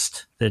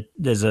suggest that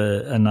there's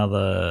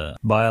another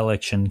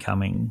by-election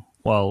coming,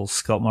 while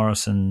Scott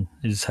Morrison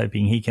is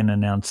hoping he can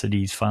announce that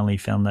he's finally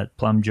found that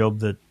plum job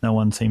that no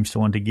one seems to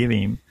want to give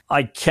him.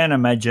 I can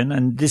imagine,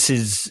 and this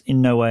is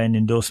in no way an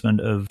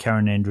endorsement of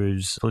Karen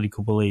Andrews'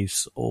 political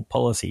beliefs or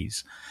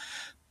policies,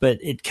 but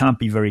it can't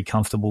be very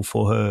comfortable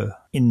for her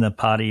in the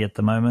party at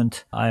the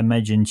moment. I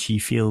imagine she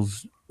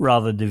feels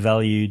rather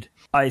devalued.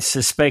 I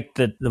suspect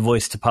that the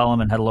voice to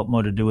Parliament had a lot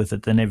more to do with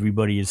it than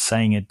everybody is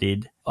saying it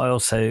did. I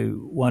also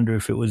wonder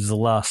if it was the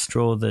last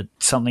straw, that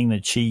something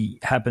that she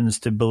happens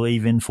to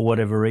believe in for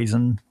whatever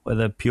reason,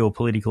 whether pure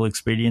political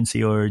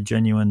expediency or a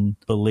genuine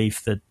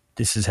belief that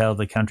this is how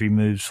the country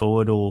moves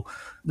forward, or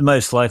the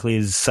most likely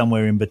is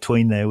somewhere in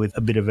between there with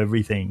a bit of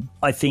everything.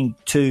 I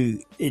think, too,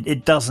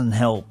 it doesn't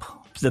help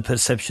the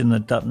perception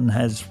that Dutton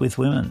has with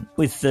women.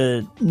 With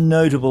the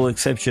notable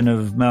exception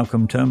of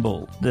Malcolm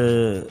Turnbull,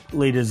 the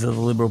leaders of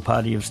the Liberal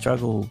Party have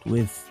struggled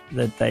with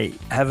that they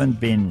haven't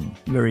been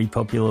very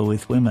popular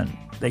with women.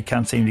 They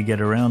can't seem to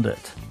get around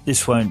it.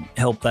 This won't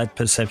help that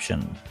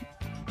perception.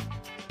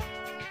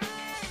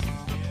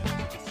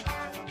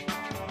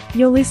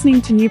 You're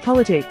listening to New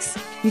Politics.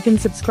 You can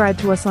subscribe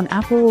to us on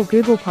Apple or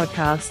Google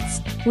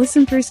Podcasts,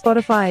 listen through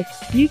Spotify,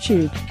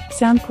 YouTube,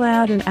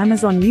 SoundCloud and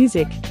Amazon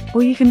Music,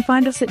 or you can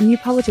find us at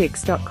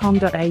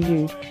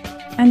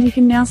newpolitics.com.au. And you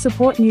can now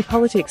support New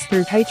Politics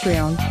through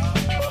Patreon.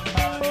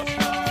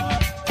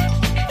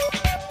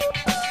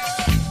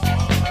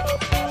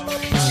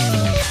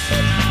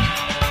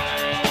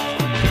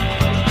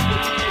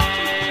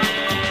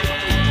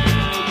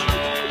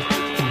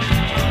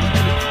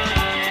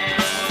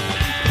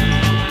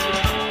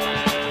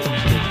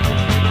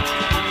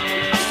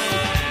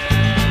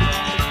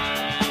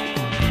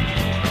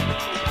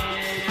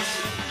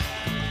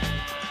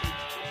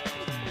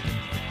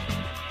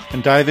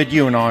 And David,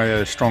 you and I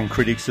are strong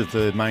critics of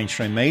the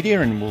mainstream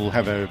media, and we'll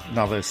have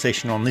another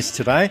session on this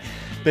today.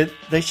 But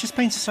there's just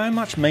been so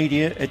much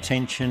media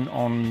attention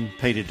on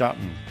Peter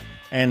Dutton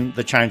and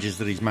the changes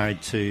that he's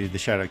made to the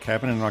shadow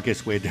cabinet, and I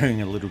guess we're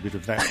doing a little bit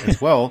of that as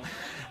well.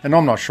 And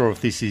I'm not sure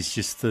if this is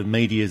just the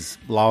media's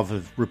love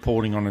of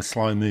reporting on a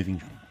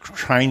slow-moving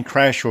train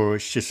crash, or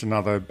it's just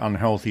another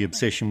unhealthy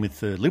obsession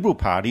with the Liberal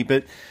Party,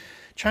 but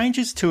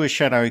changes to a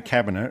shadow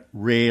cabinet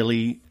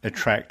rarely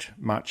attract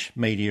much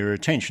media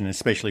attention,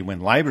 especially when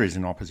Labor is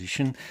in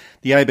opposition.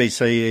 The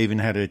ABC even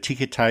had a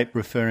ticker tape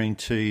referring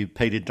to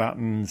Peter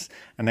Dutton's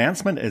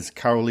announcement as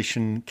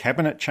coalition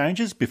cabinet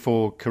changes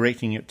before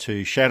correcting it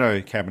to shadow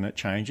cabinet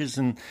changes.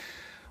 And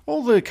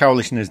all the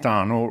coalition has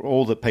done, or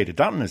all that Peter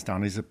Dutton has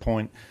done, is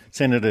appoint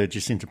Senator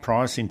Jacinta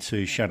Price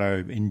into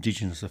Shadow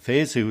Indigenous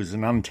Affairs, who was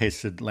an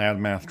untested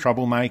loudmouth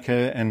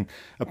troublemaker, and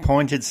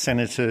appointed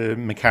Senator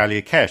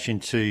Michaelia Cash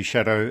into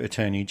Shadow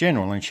Attorney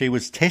General. And she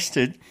was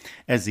tested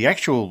as the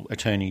actual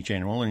Attorney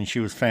General, and she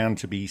was found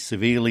to be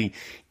severely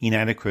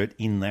inadequate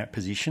in that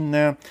position.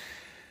 Now,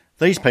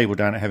 these people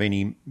don't have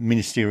any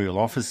ministerial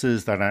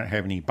offices, they don't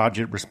have any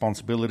budget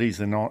responsibilities,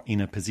 they're not in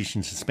a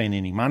position to spend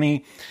any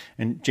money,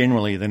 and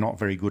generally they're not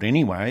very good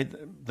anyway.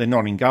 They're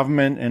not in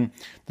government and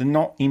they're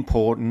not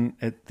important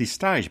at this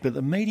stage, but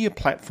the media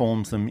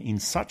platforms them in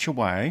such a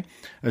way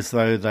as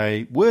though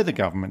they were the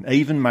government,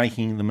 even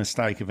making the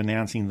mistake of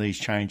announcing these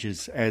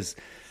changes as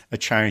a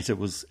change that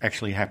was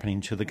actually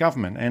happening to the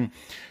government. And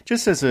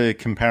just as a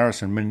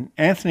comparison, when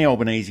Anthony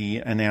Albanese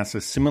announced a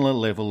similar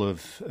level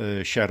of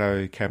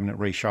shadow cabinet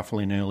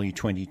reshuffle in early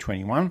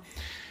 2021,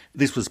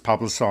 this was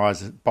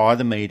publicised by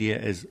the media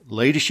as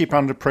leadership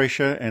under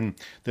pressure, and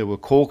there were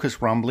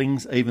caucus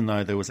rumblings, even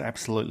though there was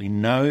absolutely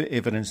no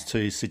evidence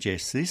to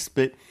suggest this.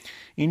 But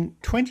in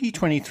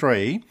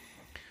 2023,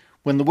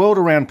 When the world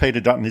around Peter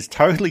Dutton is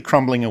totally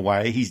crumbling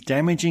away, he's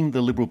damaging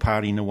the Liberal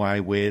Party in a way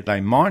where they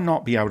might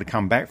not be able to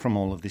come back from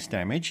all of this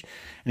damage,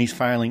 and he's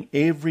failing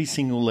every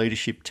single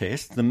leadership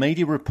test. The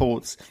media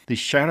reports this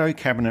shadow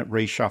cabinet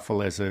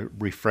reshuffle as a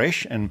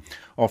refresh and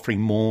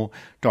offering more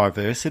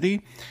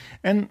diversity.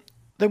 And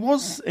there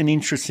was an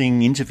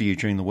interesting interview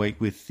during the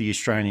week with the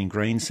Australian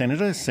Greens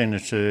Senator,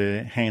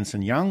 Senator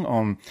Hanson-Young,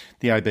 on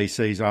the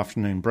ABC's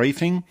afternoon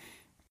briefing.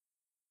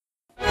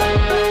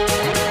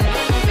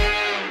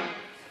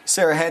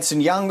 Sarah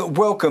Hanson-Young,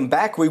 welcome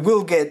back. We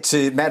will get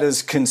to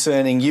matters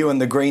concerning you and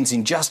the Greens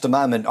in just a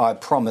moment, I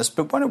promise.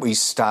 But why don't we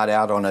start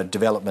out on a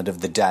development of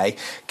the day,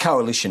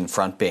 coalition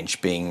frontbench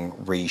being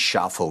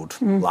reshuffled,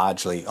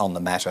 largely on the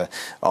matter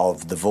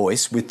of the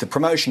voice, with the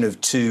promotion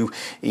of 2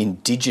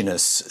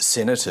 Indigenous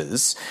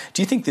senators.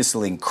 Do you think this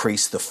will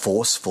increase the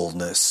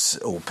forcefulness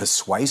or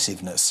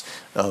persuasiveness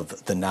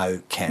of the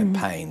No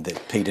campaign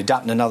that Peter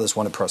Dutton and others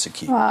want to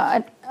prosecute?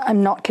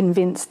 I'm not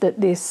convinced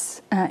that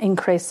this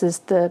increases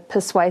the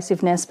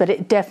persuasiveness, but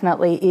it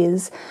definitely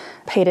is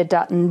Peter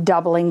Dutton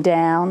doubling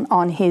down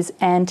on his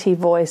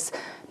anti-voice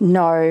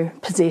no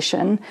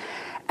position.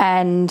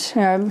 And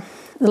the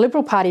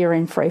Liberal Party are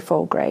in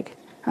freefall, Greg.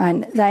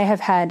 And they have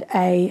had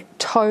a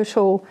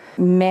total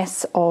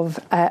mess of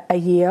a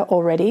year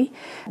already.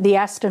 The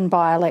Aston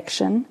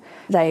by-election,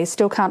 they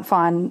still can't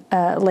find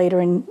a leader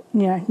in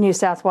New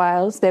South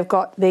Wales. They've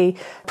got the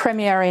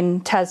Premier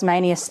in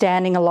Tasmania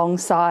standing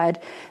alongside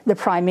the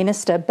Prime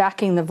Minister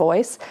backing the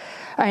voice.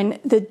 And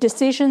the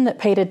decision that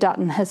Peter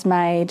Dutton has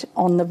made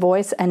on the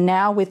voice, and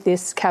now with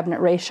this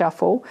cabinet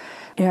reshuffle,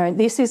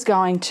 this is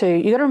going to...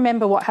 You've got to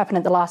remember what happened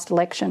at the last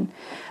election.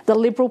 The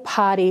Liberal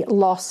Party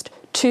lost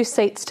 2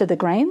 seats to the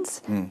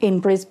Greens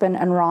in Brisbane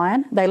and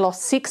Ryan. They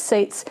lost 6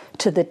 seats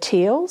to the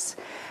Teals.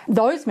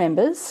 Those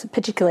members,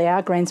 particularly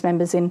our Greens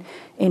members in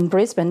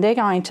Brisbane, they're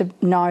going to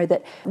know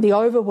that the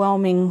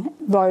overwhelming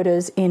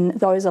voters in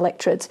those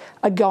electorates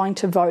are going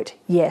to vote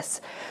yes.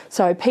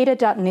 So Peter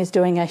Dutton is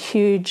doing a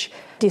huge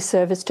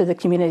disservice to the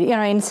community.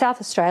 In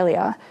South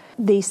Australia,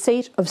 the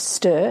seat of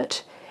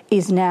Sturt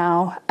is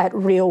now at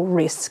real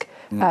risk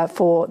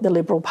for the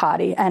Liberal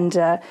Party.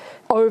 And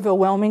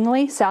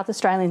overwhelmingly, South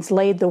Australians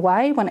lead the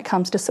way when it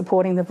comes to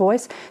supporting the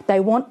voice. They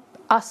want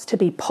us to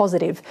be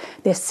positive.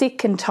 They're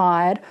sick and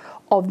tired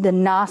of the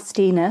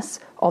nastiness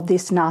of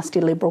this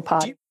nasty Liberal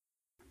Party.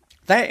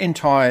 That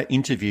entire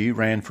interview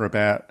ran for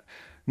about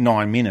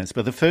 9 minutes,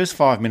 but the first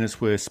 5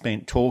 minutes were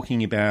spent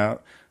talking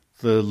about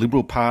the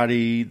Liberal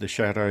Party, the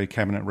shadow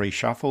cabinet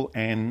reshuffle,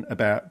 and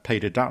about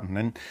Peter Dutton.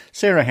 And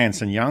Sarah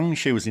Hanson-Young,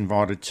 she was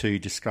invited to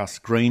discuss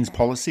Greens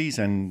policies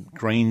and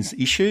Greens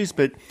issues,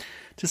 but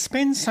to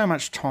spend so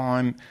much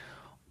time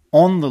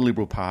on the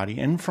Liberal Party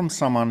and from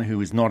someone who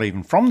is not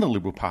even from the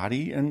Liberal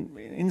Party, and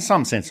in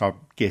some sense I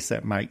guess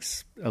that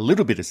makes a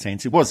little bit of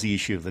sense. It was the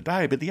issue of the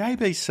day, but the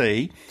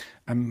ABC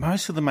and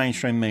most of the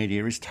mainstream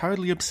media is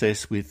totally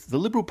obsessed with the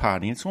Liberal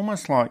Party. It's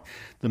almost like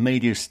the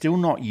media is still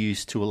not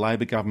used to a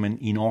Labor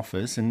government in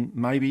office, and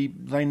maybe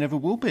they never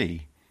will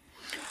be.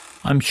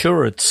 I'm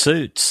sure it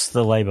suits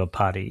the Labor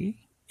Party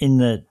in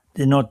that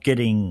they're not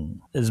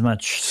getting as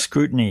much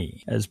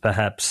scrutiny as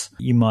perhaps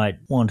you might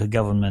want a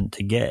government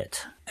to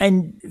get.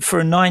 And for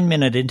a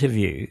 9-minute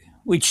interview,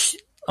 which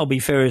I'll be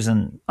fair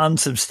isn't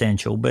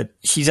unsubstantial, but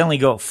she's only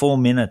got 4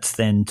 minutes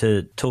then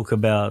to talk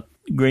about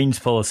Greens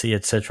policy,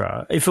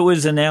 etc. If it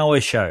was an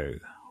hour show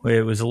where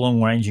it was a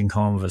long-ranging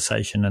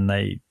conversation and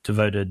they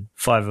devoted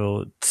 5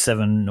 or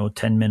 7 or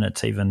 10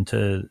 minutes even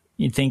to,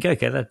 you'd think,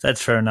 okay,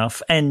 that's fair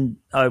enough. And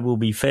I will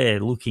be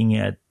fair, looking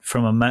at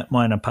from a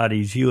minor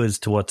party's view as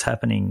to what's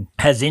happening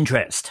has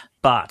interest.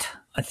 But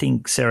I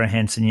think Sarah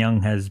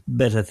Hanson-Young has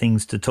better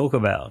things to talk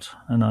about,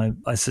 and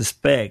I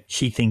suspect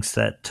she thinks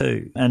that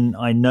too. And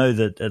I know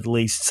that at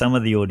least some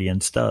of the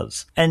audience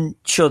does. And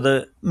sure,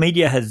 the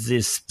media has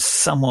this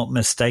somewhat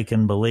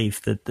mistaken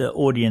belief that the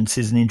audience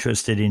isn't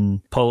interested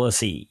in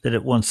policy, that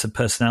it wants the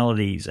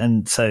personalities,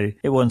 and so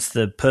it wants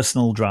the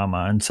personal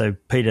drama. And so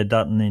Peter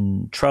Dutton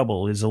in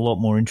trouble is a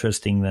lot more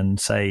interesting than,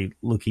 say,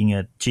 looking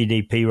at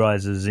GDP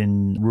rises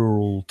in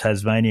rural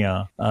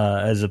Tasmania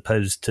as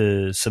opposed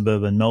to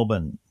suburban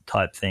Melbourne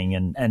type thing,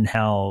 and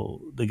how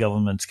the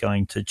government's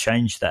going to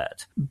change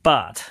that.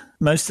 But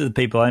most of the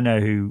people I know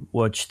who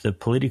watch the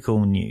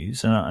political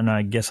news, and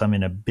I guess I'm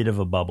in a bit of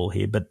a bubble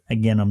here, but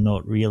again, I'm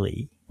not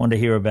really, want to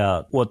hear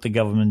about what the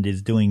government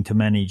is doing to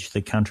manage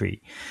the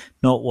country,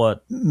 not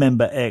what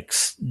member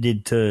X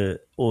did to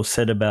or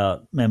said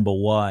about member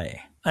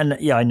Y. And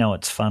yeah, I know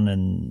it's fun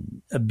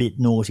and a bit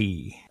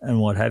naughty and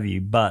what have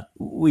you, but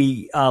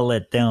we are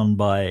let down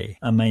by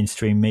a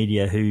mainstream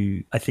media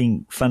who I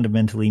think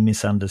fundamentally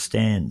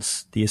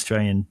misunderstands the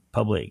Australian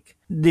public.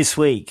 This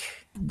week,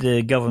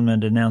 the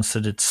government announced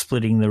that it's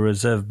splitting the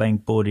Reserve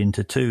Bank board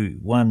into 2.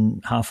 One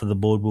half of the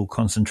board will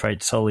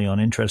concentrate solely on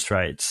interest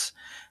rates,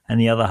 and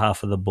the other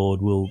half of the board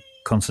will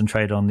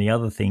concentrate on the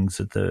other things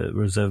that the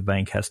Reserve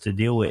Bank has to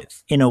deal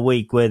with. In a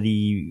week where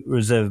the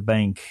Reserve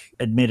Bank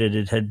admitted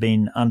it had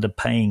been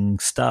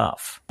underpaying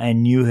staff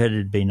and knew it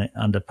had been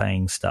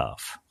underpaying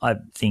staff, I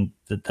think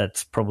that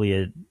that's probably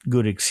a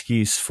good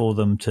excuse for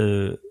them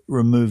to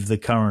remove the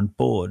current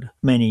board.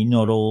 Many,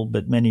 not all,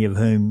 but many of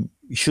whom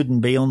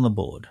shouldn't be on the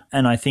board.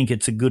 And I think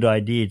it's a good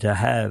idea to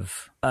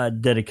have a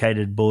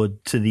dedicated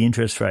board to the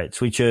interest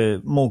rates, which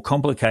are more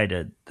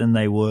complicated than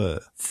they were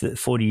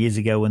 40 years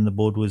ago when the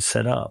board was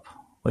set up,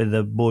 where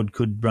the board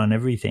could run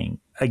everything.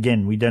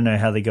 Again, we don't know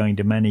how they're going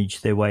to manage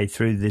their way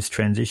through this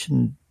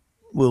transition.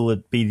 Will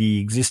it be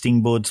the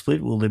existing board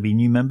split? Will there be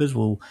new members?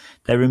 Will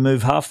they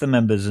remove half the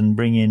members and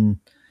bring in...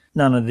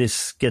 None of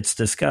this gets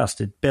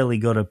discussed. It barely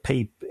got a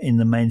peep in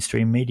the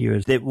mainstream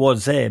media. It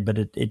was there, but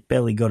it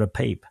barely got a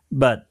peep.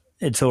 But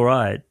it's all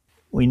right.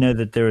 We know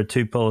that there are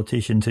two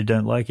politicians who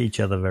don't like each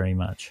other very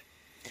much.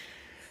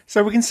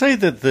 So we can see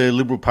that the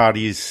Liberal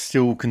Party is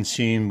still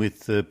consumed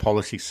with the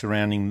politics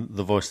surrounding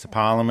the voice to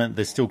Parliament.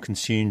 They're still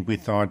consumed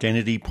with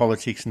identity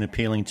politics and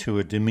appealing to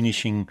a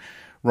diminishing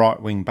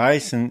right-wing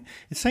base. And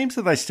it seems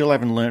that they still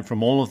haven't learnt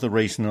from all of the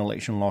recent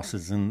election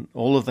losses and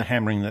all of the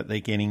hammering that they're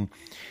getting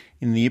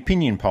in the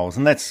opinion polls.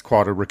 And that's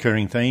quite a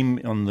recurring theme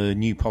on the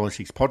New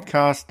Politics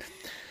podcast.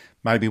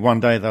 Maybe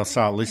one day they'll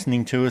start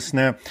listening to us.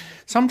 Now,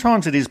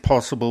 sometimes it is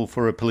possible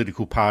for a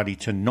political party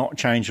to not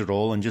change at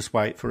all and just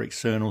wait for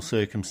external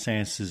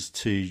circumstances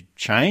to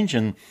change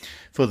and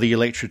for the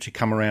electorate to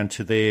come around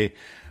to their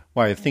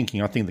way of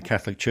thinking. I think the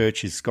Catholic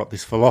Church has got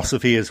this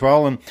philosophy as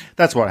well, and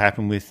that's what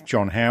happened with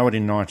John Howard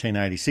in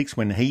 1986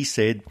 when he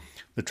said,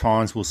 "The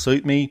times will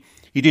suit me."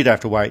 He did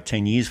have to wait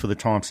 10 years for the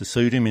times to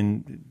suit him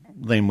and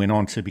then went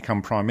on to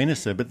become Prime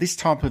Minister. But this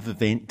type of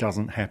event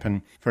doesn't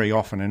happen very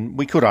often. And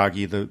we could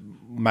argue that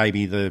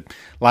maybe the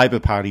Labor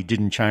Party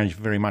didn't change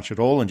very much at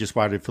all and just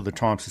waited for the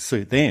times to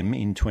suit them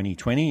in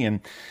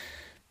 2020.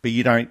 But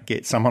you don't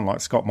get someone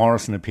like Scott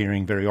Morrison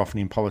appearing very often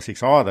in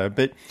politics either.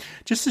 But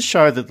just to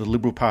show that the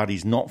Liberal Party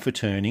is not for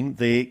turning,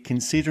 they're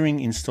considering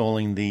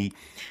installing the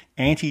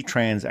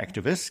anti-trans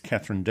activist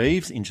Catherine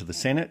Deves into the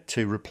Senate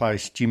to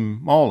replace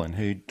Jim Molan,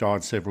 who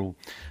died several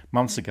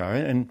months ago.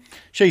 And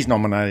she's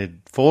nominated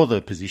for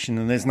the position,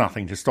 and there's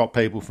nothing to stop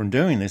people from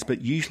doing this.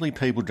 But usually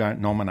people don't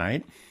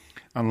nominate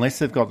unless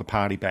they've got the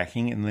party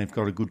backing and they've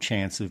got a good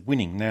chance of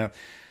winning. Now,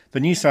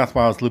 the New South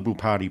Wales Liberal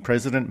Party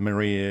President,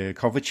 Maria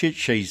Kovacic,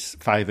 she's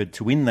favoured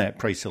to win that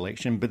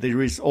pre-selection, but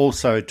there is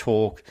also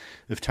talk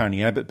of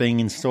Tony Abbott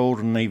being installed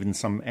and even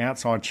some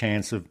outside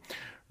chance of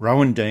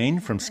Rowan Dean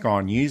from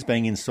Sky News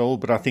being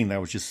installed, but I think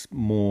that was just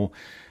more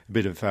a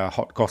bit of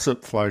hot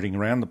gossip floating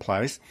around the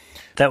place.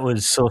 That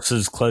was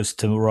sources close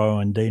to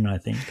Rowan Dean, I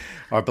think.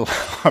 I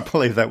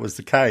believe that was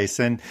the case.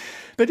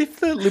 But if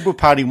the Liberal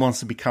Party wants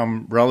to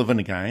become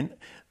relevant again,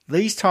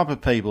 these type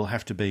of people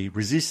have to be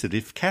resisted.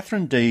 If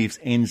Catherine Deves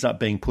ends up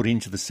being put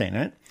into the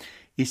Senate,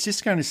 it's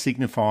just going to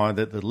signify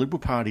that the Liberal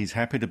Party is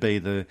happy to be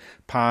the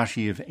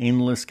party of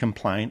endless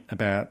complaint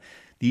about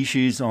the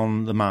issues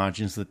on the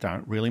margins that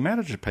don't really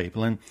matter to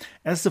people. And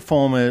as the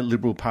former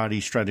Liberal Party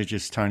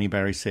strategist Tony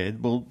Barry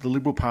said, well, the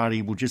Liberal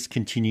Party will just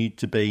continue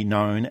to be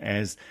known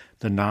as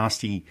the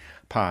nasty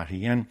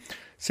party. And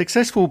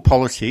successful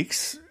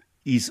politics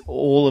is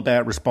all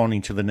about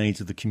responding to the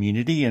needs of the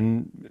community.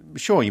 And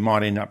sure, you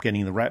might end up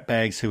getting the rat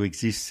bags who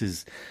exist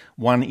as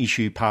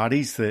one-issue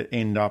parties that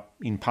end up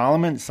in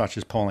Parliament, such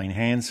as Pauline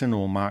Hanson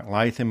or Mark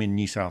Latham in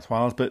New South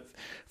Wales. But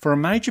for a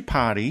major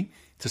party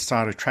to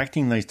start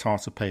attracting these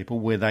types of people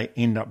where they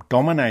end up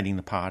dominating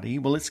the party,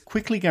 well, it's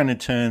quickly going to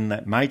turn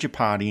that major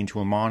party into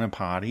a minor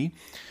party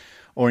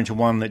or into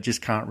one that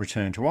just can't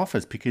return to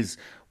office, because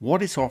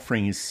what it's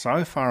offering is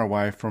so far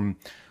away from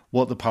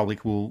what the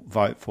public will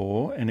vote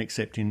for and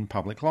accept in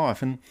public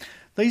life. And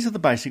these are the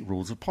basic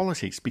rules of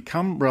politics.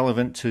 Become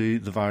relevant to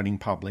the voting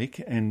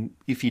public, and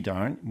if you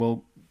don't,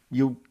 well,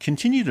 you'll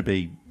continue to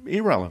be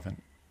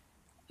irrelevant.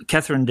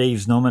 Catherine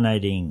Deves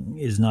nominating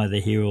is neither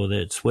here or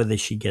there. It's whether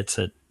she gets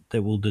it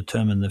that will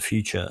determine the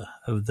future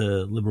of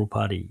the Liberal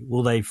Party.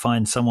 Will they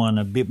find someone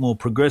a bit more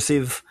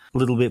progressive, a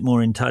little bit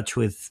more in touch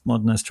with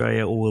modern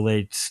Australia, or will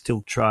they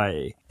still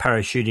try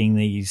parachuting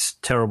these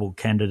terrible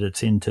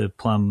candidates into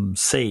plum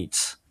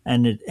seats?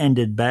 And it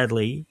ended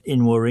badly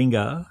in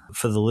Warringah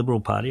for the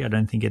Liberal Party. I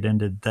don't think it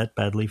ended that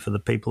badly for the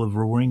people of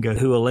Warringah,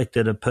 who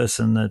elected a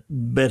person that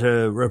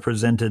better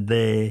represented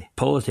their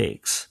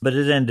politics. But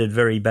it ended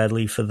very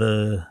badly for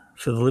the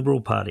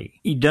Liberal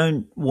Party. You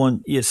don't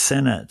want your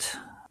Senate.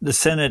 The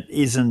Senate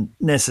isn't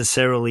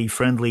necessarily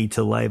friendly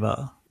to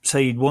Labor. So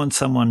you'd want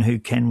someone who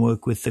can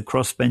work with the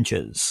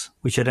crossbenchers,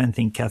 which I don't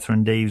think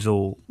Catherine Deves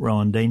or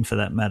Rowan Dean, for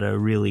that matter,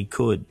 really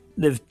could.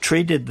 They've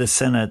treated the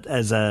Senate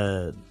as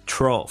a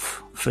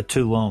trough for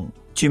too long.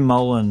 Jim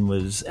Molan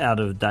was out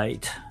of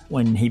date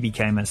when he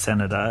became a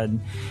senator,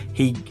 and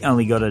he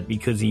only got it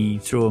because he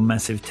threw a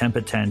massive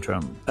temper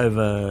tantrum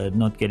over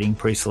not getting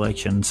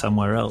pre-selection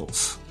somewhere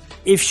else.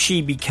 If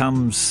she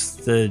becomes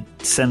the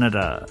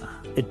senator,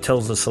 it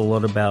tells us a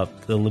lot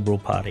about the Liberal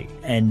Party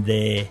and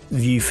their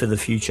view for the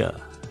future.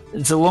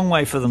 It's a long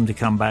way for them to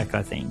come back,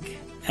 I think.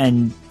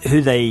 And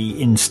who they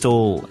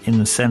install in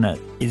the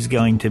Senate is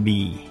going to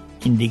be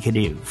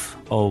indicative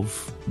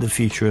of the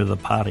future of the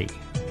party.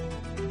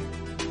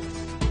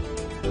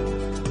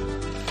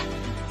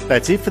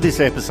 That's it for this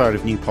episode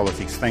of New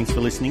Politics. Thanks for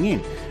listening in.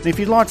 And if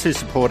you'd like to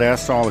support our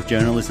style of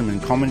journalism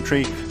and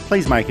commentary,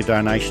 please make a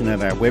donation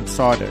at our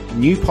website at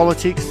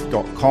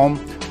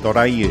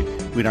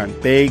newpolitics.com.au. We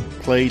don't beg,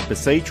 plead,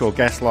 beseech or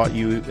gaslight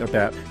you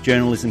about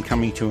journalism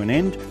coming to an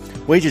end.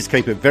 We just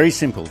keep it very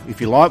simple.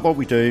 If you like what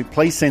we do,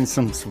 please send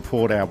some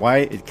support our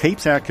way. It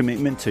keeps our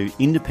commitment to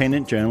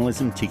independent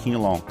journalism ticking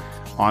along.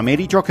 I'm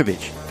Eddie Djokovic.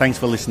 Thanks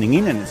for listening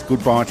in, and it's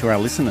goodbye to our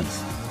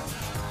listeners.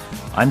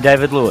 I'm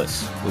David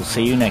Lewis. We'll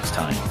see you next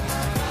time.